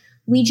nature.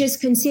 We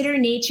just consider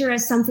nature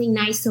as something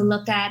nice to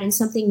look at and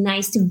something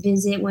nice to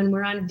visit when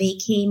we're on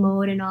vacay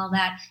mode and all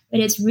that.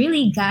 But it's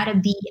really got to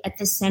be at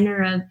the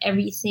center of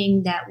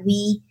everything that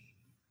we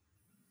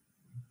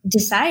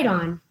decide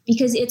on,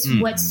 because it's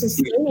what's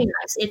sustaining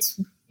us.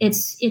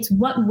 It's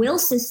what will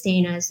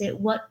sustain us.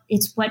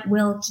 It's what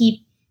will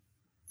keep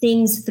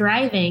things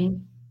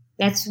thriving.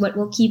 That's what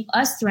will keep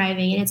us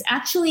thriving. And it's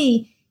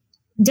actually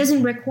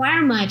doesn't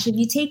require much. If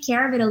you take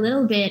care of it a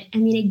little bit, I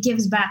mean, it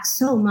gives back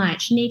so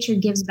much. Nature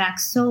gives back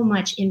so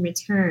much in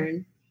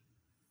return.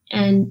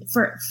 And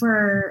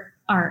for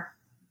our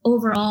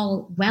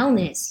overall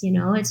wellness,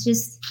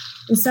 it's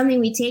something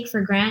we take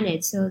for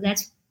granted. So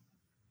that's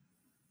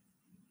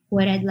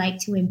what I'd like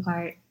to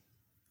impart.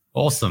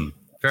 Awesome.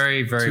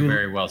 Very, very,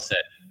 very well said.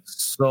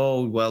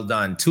 So well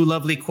done. Two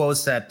lovely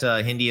quotes that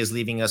Hindi is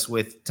leaving us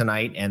with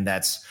tonight, and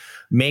that's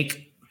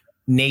make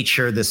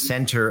nature the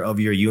center of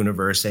your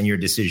universe and your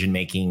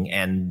decision-making.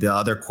 And the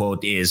other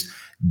quote is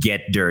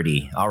get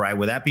dirty. All right.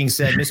 With that being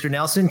said, Mr.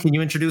 Nelson, can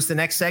you introduce the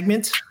next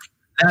segment?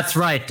 That's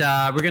right.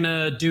 We're going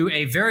to do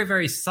a very,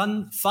 very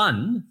fun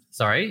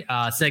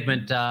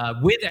segment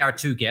with our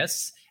two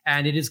guests,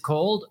 and it is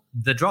called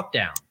The Drop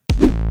Down.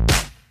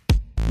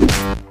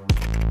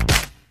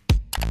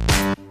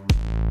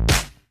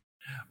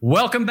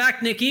 Welcome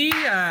back, Nikki.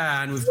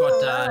 And we've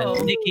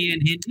got Nikki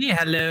and Hindi.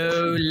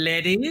 Hello,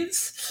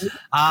 ladies.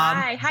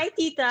 Hi,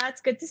 Tita.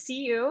 It's good to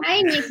see you.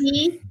 Hi,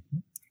 Nikki.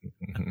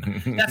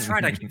 That's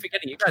right. I keep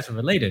forgetting you guys are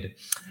related.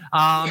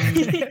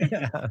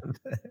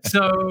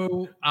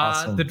 So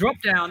awesome. The drop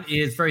down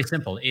is very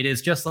simple. It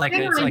is just like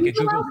a Google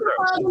search.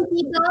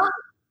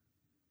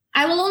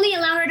 I will only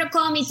allow her to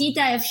call me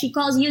Tita if she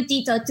calls you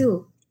Tita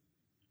too.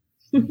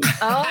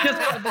 Oh,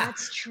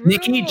 that's true.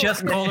 Nikki,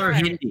 just call her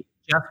Hindi.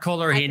 Just call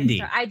her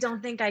Hindi. I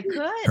don't think I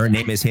could. Her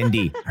name is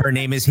Hindi. Damn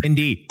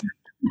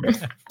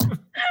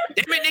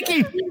it,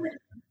 Nikki.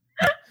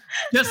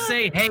 Just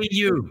say, "Hey,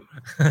 you."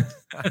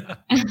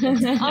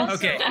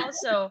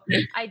 Also,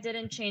 I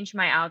didn't change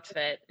my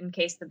outfit in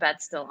case the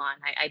bet's still on.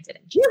 I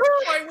didn't. Change.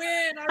 I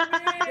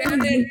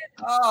win!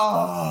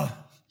 Oh,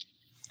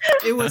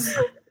 it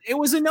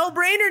was a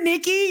no-brainer,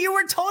 Nikki. You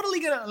were totally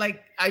gonna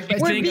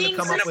We're being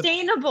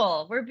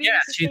sustainable. We're being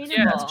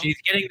sustainable. She's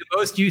getting the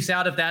most use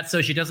out of that,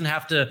 so she doesn't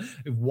have to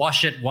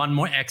wash it one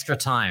more extra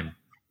time.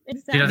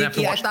 Exactly. She doesn't have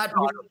to Nikki,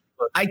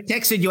 I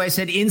texted you. I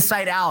said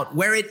inside out.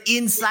 Wear it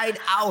inside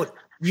out.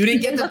 You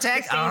didn't get the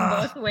text?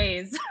 Both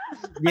ways.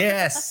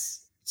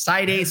 Yes.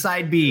 Side A,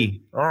 side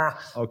B. Oh,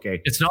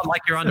 okay. It's not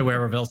like your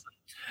underwear, Wilson.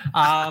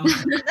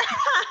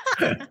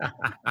 Okay.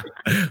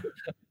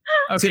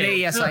 Today,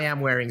 yes, I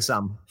am wearing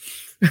some.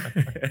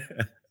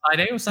 Side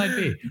A or side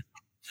B?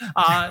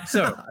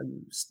 So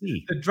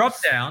the drop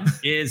down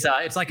is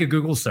it's like a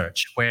Google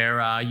search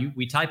where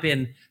we type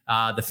in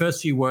the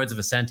first few words of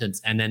a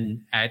sentence and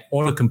then it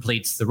auto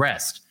completes the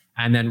rest.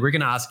 And then we're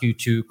going to ask you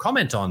to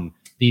comment on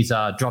these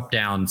drop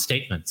down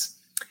statements.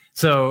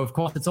 So, of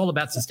course, it's all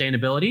about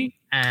sustainability.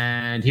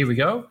 And here we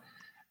go.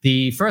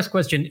 The first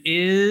question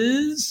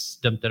is,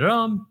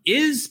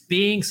 is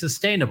being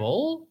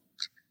sustainable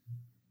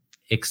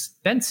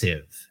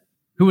expensive?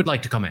 Who would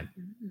like to comment?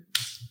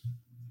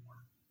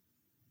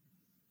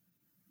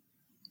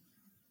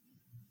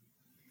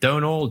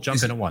 Don't all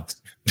jump in at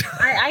once.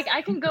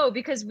 I can go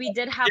because we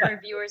did have our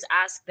viewers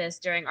ask this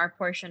during our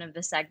portion of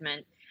the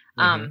segment.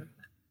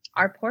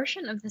 Our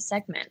portion of the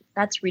segment,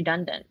 that's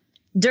redundant.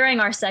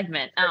 During our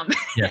segment.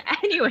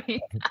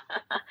 Anyway.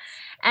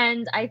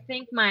 And I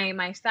think my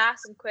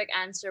fast and quick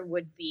answer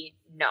would be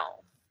no.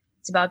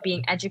 It's about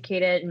being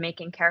educated and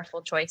making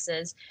careful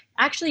choices.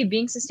 Actually,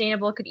 being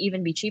sustainable could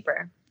even be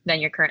cheaper than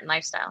your current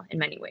lifestyle in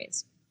many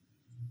ways.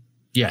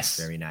 Yes,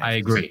 very nice. I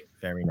agree.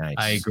 Very nice.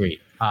 I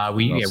agree.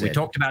 We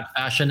talked about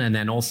fashion, and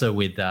then also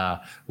with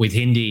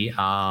Hindi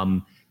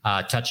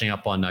touching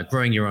up on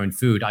growing your own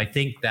food. I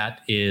think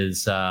that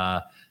is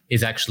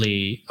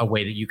actually a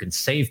way that you can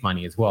save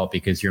money as well,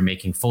 because you're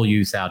making full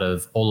use out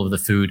of all of the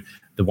food,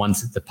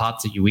 the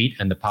parts that you eat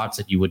and the parts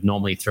that you would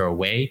normally throw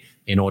away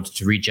in order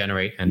to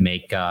regenerate and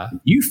make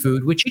new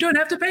food, which you don't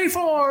have to pay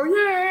for.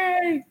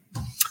 Yay!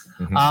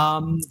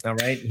 All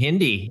right,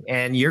 Hindi,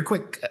 and your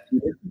quick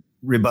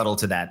rebuttal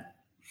to that.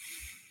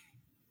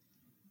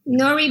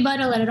 No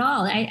rebuttal at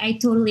all. I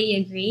totally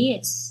agree.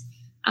 It's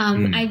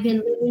I've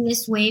been living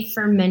this way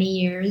for many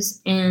years,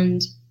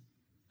 and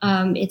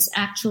it's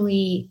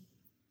actually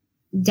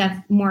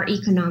more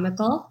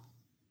economical.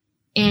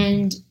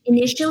 And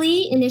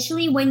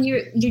initially, when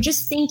you're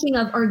just thinking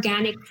of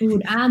organic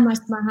food,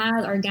 mas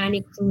mahal,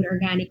 organic food,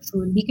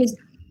 because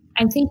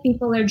I think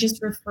people are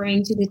just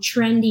referring to the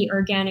trendy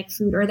organic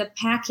food or the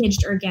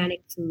packaged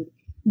organic food.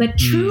 But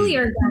truly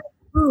organic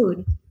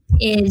food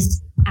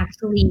is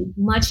actually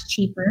much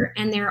cheaper,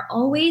 and there are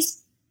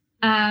always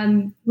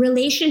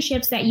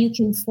relationships that you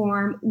can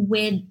form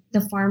with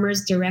the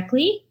farmers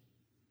directly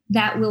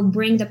that will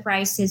bring the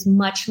prices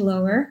much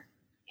lower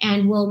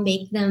and will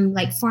make them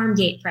like farm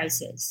gate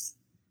prices.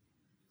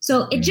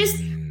 So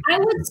I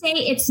would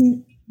say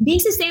being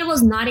sustainable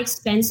is not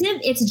expensive.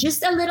 It's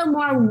just a little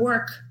more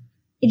work.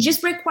 It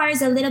just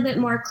requires a little bit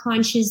more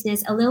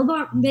consciousness, a little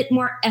bit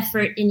more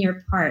effort in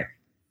your part,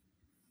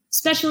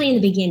 especially in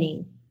the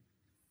beginning.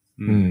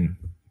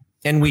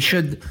 And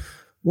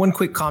one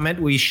quick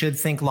comment, we should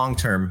think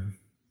long-term,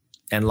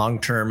 and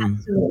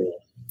long-term,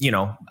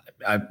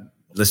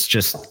 let's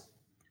just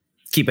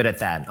keep it at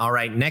that. All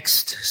right.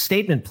 Next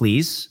statement,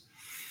 please.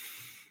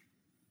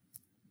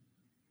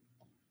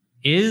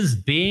 Is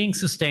being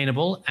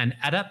sustainable an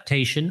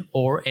adaptation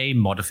or a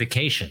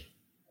modification?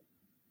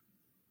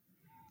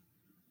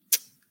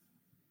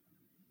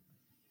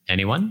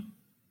 Anyone?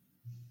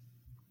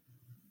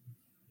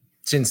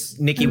 Since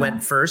Nikki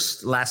went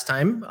first last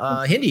time,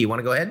 Hindi, you want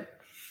to go ahead?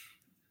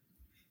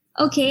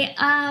 Okay.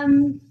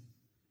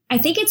 I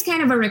think it's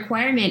kind of a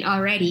requirement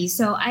already.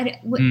 So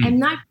I'm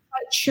not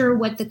quite sure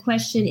what the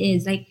question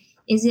is. Like,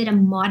 is it a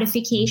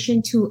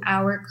modification to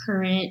our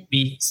current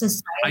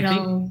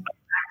societal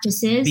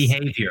practices?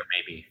 Behavior,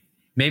 maybe.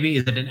 Maybe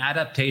is it an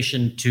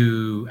adaptation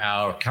to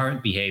our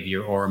current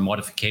behavior or a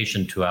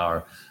modification to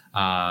our?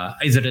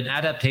 Is it an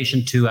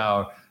adaptation to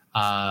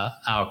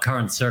our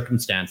current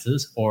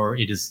circumstances, or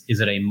is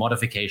it a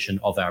modification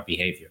of our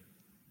behavior?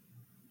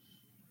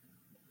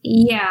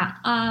 Yeah,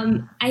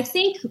 I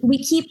think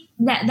we keep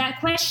that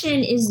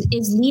question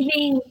is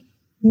leaving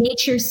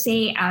nature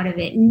say out of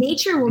it.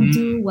 Nature will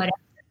do whatever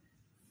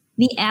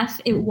the F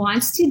it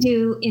wants to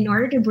do in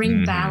order to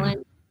bring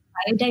balance,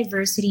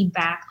 biodiversity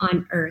back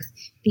on Earth,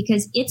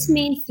 because its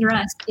main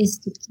thrust is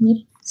to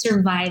keep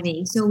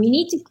surviving. So we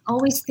need to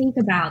always think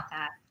about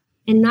that,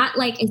 and not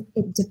like it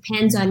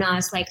depends on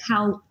us, like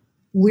how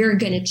we're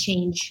going to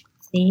change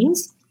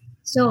things.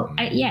 So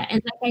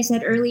and like I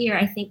said earlier,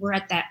 I think we're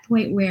at that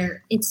point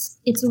where it's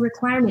a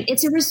requirement.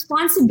 It's a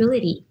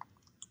responsibility.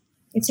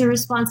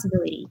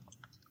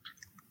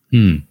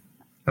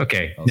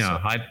 Okay. No,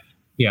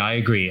 I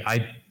agree.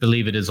 I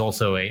believe it is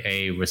also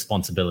a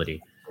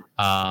responsibility.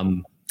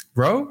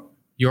 Ro,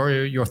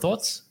 your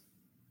thoughts?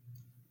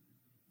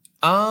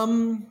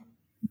 I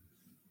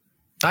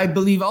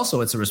believe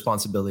also it's a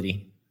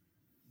responsibility.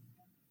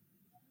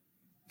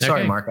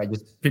 Sorry, Mark. I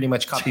just pretty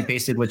much copy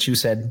pasted what you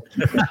said.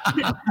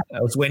 I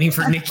was waiting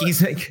for Nikki's.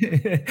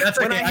 That's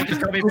okay. I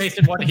just copy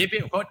pasted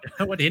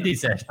what Hindi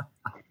said.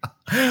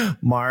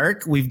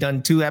 Mark, we've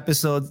done 2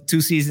 episodes, 2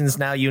 seasons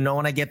now. You know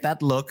when I get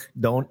that look,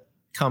 don't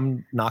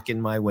come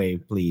knocking my way,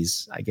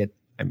 please.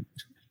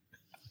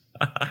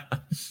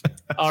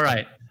 All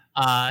right.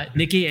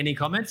 Nikki, any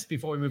comments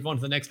before we move on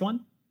to the next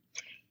one?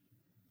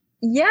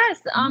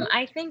 Yes.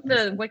 I think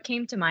what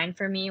came to mind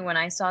for me when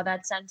I saw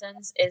that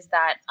sentence is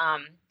that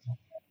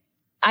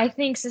I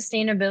think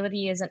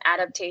sustainability is an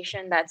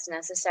adaptation that's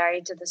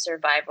necessary to the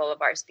survival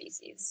of our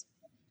species.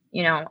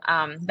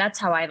 That's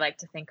how I like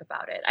to think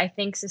about it. I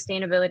think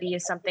sustainability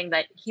is something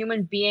that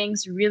human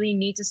beings really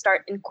need to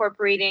start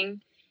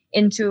incorporating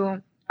into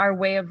our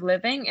way of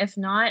living. If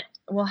not,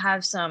 we'll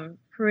have some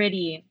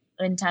pretty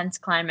intense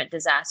climate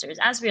disasters,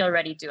 as we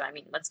already do. I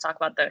mean, let's talk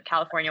about the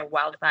California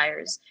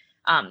wildfires,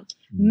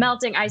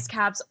 melting ice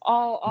caps,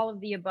 all of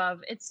the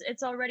above.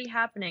 It's already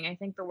happening. I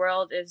think the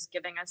world is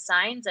giving us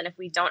signs, and if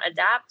we don't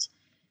adapt,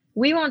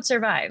 we won't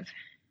survive.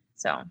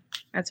 So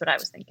that's what I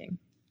was thinking.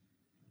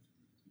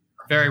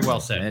 Very well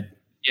said.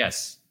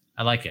 Yes,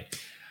 I like it.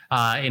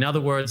 In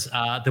other words,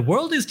 the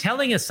world is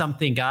telling us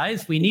something,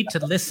 guys. We need to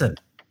listen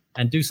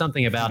and do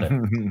something about it.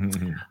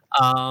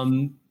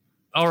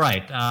 All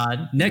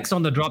right. Next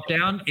on the drop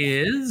down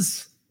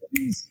is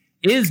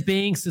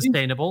being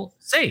sustainable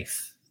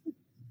safe?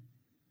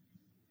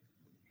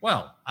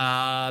 Well,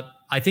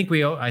 I think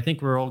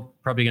we're all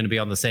probably going to be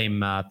on the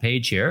same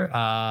page here.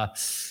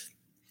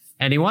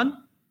 Anyone?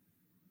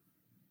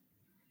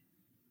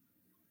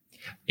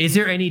 Is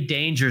there any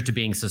danger to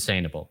being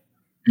sustainable?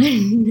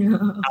 No.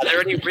 Are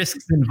there any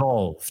risks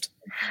involved?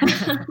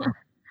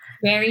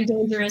 Very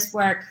dangerous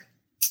work.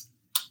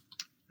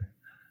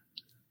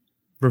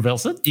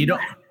 Revilson? You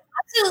don't.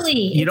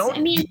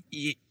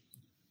 Absolutely.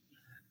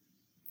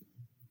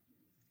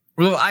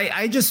 Well,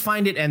 I just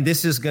find it, and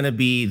this is going to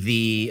be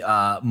the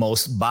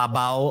most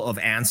babao of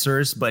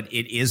answers, but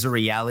it is a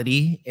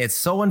reality. It's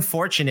so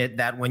unfortunate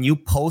that when you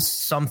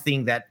post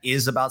something that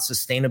is about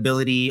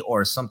sustainability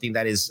or something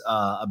that is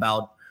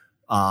about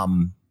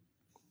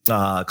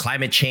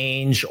climate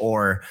change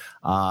or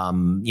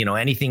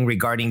anything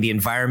regarding the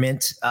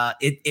environment,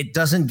 it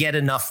doesn't get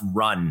enough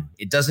run.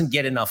 It doesn't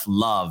get enough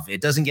love.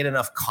 It doesn't get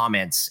enough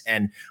comments.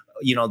 And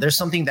there's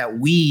something that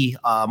we,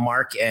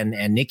 Mark and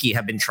Nikki,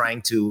 have been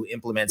trying to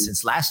implement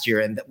since last year,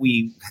 and that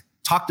we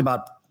talked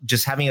about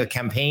just having a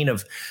campaign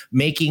of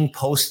making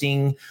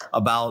posting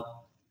about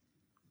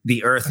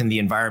the earth and the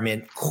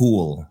environment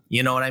cool.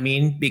 You know what I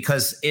mean?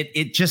 Because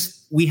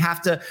we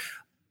have to.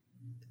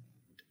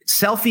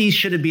 Selfies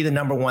shouldn't be the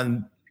number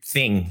one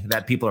thing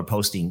that people are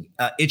posting.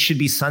 It should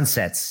be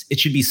sunsets. It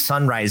should be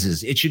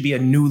sunrises. It should be a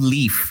new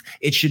leaf.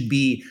 It should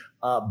be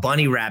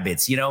bunny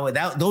rabbits.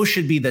 Those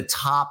should be the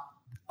top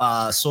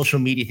social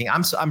media thing.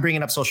 I'm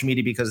bringing up social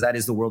media because that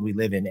is the world we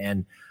live in,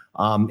 and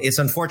it's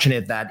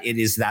unfortunate that it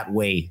is that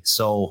way.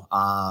 So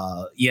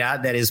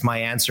that is my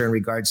answer in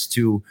regards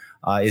to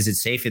is it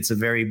safe? It's a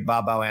very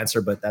babao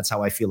answer, but that's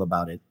how I feel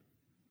about it.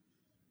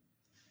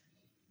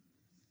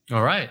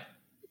 All right.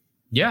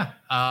 Yeah,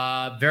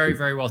 very,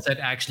 very well said.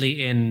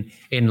 Actually, in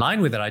line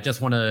with it, I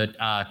just want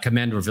to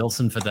commend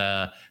Revilson for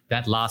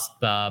that last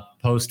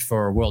post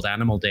for World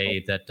Animal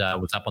Day that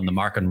was up on the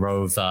Mark and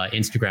Rove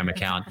Instagram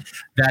account.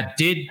 That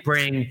did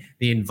bring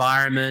the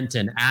environment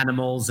and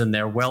animals and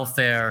their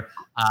welfare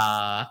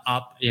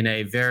up in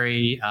a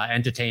very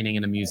entertaining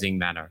and amusing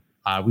manner.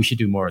 We should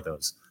do more of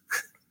those.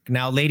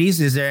 Now, ladies,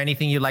 is there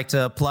anything you'd like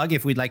to plug?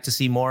 If we'd like to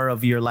see more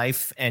of your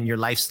life and your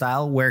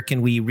lifestyle, where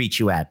can we reach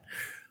you at?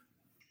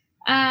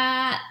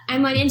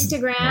 I'm on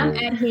Instagram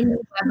at Hindi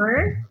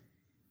Weber,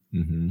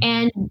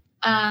 and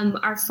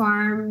our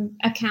farm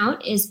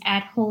account is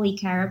at Holy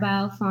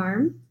Carabao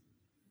Farm,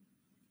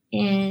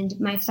 and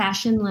my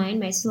fashion line,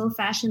 my slow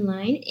fashion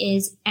line,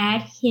 is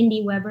at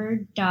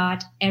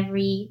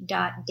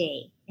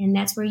hindiweber.every.day, and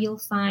that's where you'll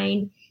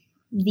find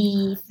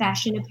the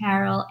fashion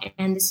apparel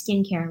and the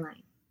skincare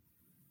line.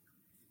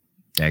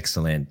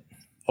 Excellent,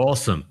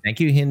 awesome. Thank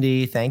you,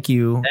 Hindi. Thank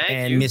you.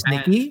 And Miss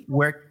Nikki,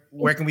 where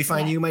can we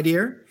find you, my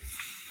dear?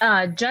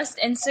 Just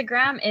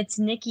Instagram. It's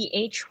Nikki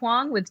H.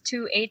 Huang with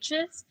 2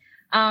 H's.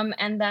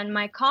 And then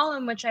my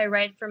column, which I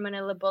write for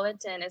Manila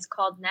Bulletin, is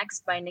called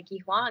Next by Nikki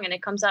Huang, and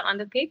it comes out on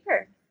the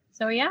paper.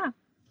 So, yeah.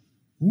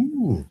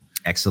 Ooh,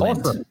 excellent.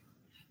 Awesome.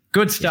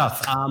 Good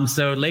stuff.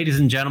 So, ladies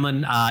and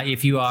gentlemen,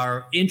 if you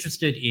are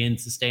interested in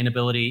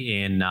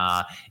sustainability,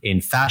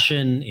 in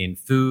fashion, in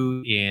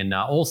food, in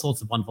all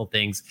sorts of wonderful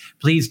things,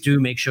 please do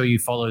make sure you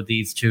follow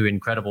these 2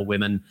 incredible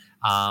women.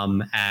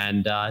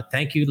 And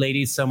thank you,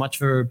 ladies, so much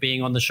for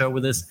being on the show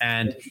with us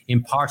and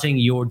imparting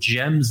your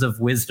gems of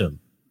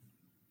wisdom.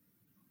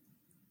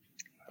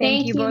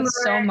 Thank you both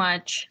so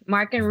much.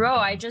 Mark and Ro,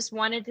 I just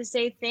wanted to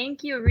say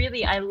thank you.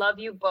 Really, I love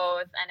you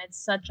both, and it's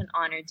such an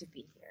honor to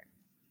be here.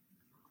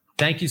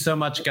 Thank you so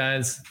much,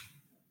 guys.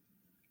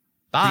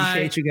 Bye.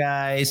 Appreciate you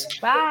guys.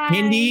 Bye.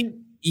 Hindi,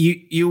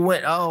 You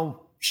went.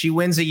 Oh, she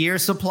wins a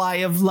year's supply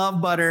of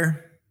love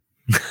butter.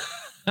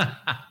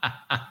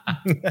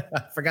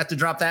 Forgot to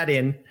drop that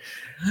in.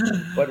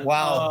 But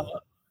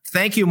wow.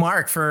 Thank you,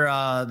 Mark, for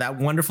that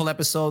wonderful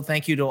episode.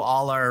 Thank you to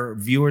all our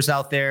viewers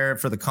out there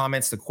for the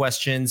comments, the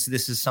questions.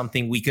 This is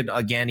something we could,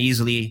 again,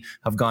 easily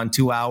have gone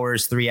 2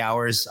 hours, 3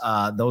 hours.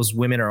 Those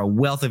women are a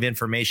wealth of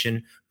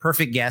information,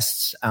 perfect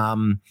guests.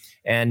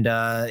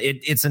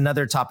 It's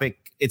another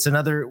topic.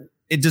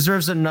 It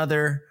deserves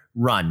another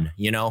run,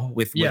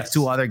 with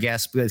 2 other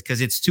guests,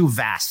 because it's too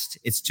vast.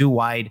 It's too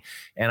wide.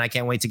 And I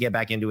can't wait to get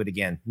back into it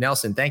again.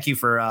 Nelson, thank you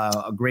for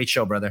a great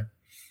show, brother.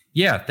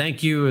 Yeah,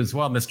 thank you as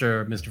well,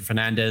 Mr.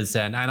 Fernandez,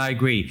 and I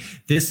agree.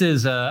 This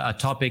is a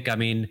topic. I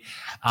mean,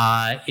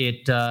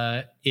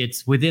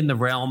 it's within the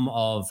realm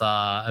of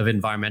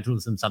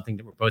environmentalism, something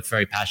that we're both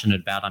very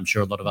passionate about. I'm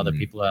sure a lot of other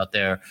people out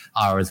there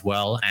are as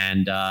well,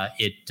 and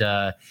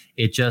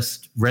it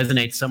just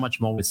resonates so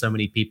much more with so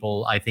many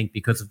people. I think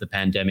because of the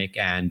pandemic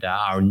and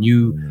our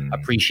new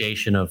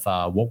appreciation of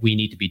what we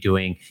need to be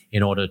doing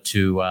in order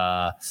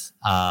to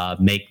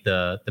make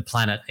the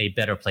planet a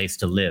better place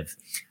to live.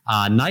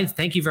 Nice.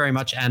 Thank you very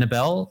much,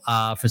 Annabelle,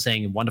 for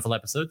saying wonderful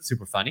episode.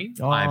 Super funny.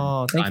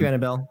 Thank you,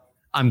 Annabelle.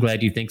 I'm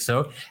glad you think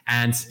so.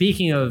 And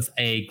speaking of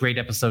a great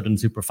episode and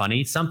super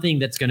funny, something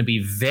that's going to be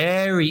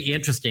very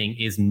interesting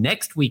is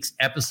next week's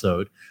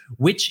episode,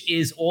 which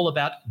is all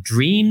about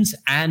dreams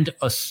and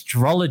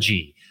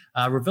astrology.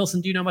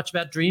 Ravilson, do you know much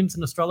about dreams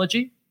and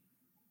astrology?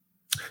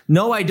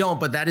 No, I don't,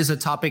 but that is a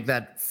topic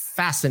that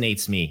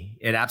fascinates me.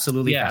 It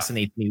absolutely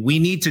fascinates me. We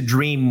need to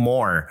dream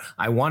more.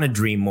 I want to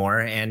dream more,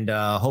 and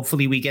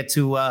hopefully we get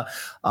to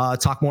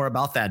talk more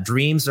about that.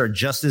 Dreams are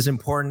just as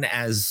important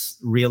as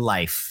real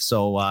life.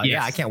 So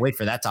I can't wait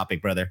for that topic,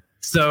 brother.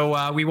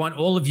 So we want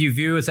all of you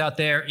viewers out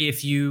there,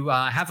 if you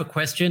have a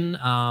question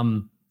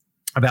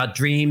about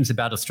dreams,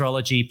 about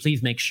astrology,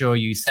 please make sure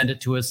you send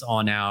it to us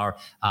on our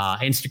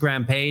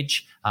Instagram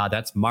page.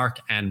 That's Mark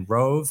and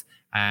Rove.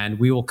 And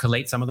we will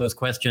collate some of those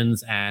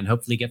questions and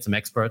hopefully get some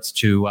experts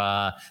to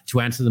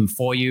answer them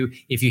for you.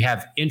 If you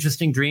have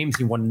interesting dreams,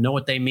 you want to know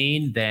what they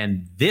mean,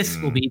 then this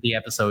will be the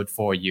episode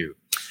for you.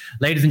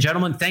 Ladies and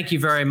gentlemen, thank you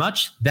very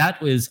much. That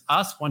was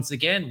us once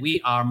again.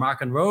 We are Mark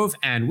and Rove,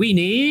 and we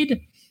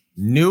need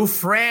new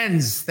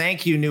friends.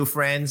 Thank you, new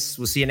friends.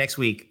 We'll see you next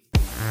week.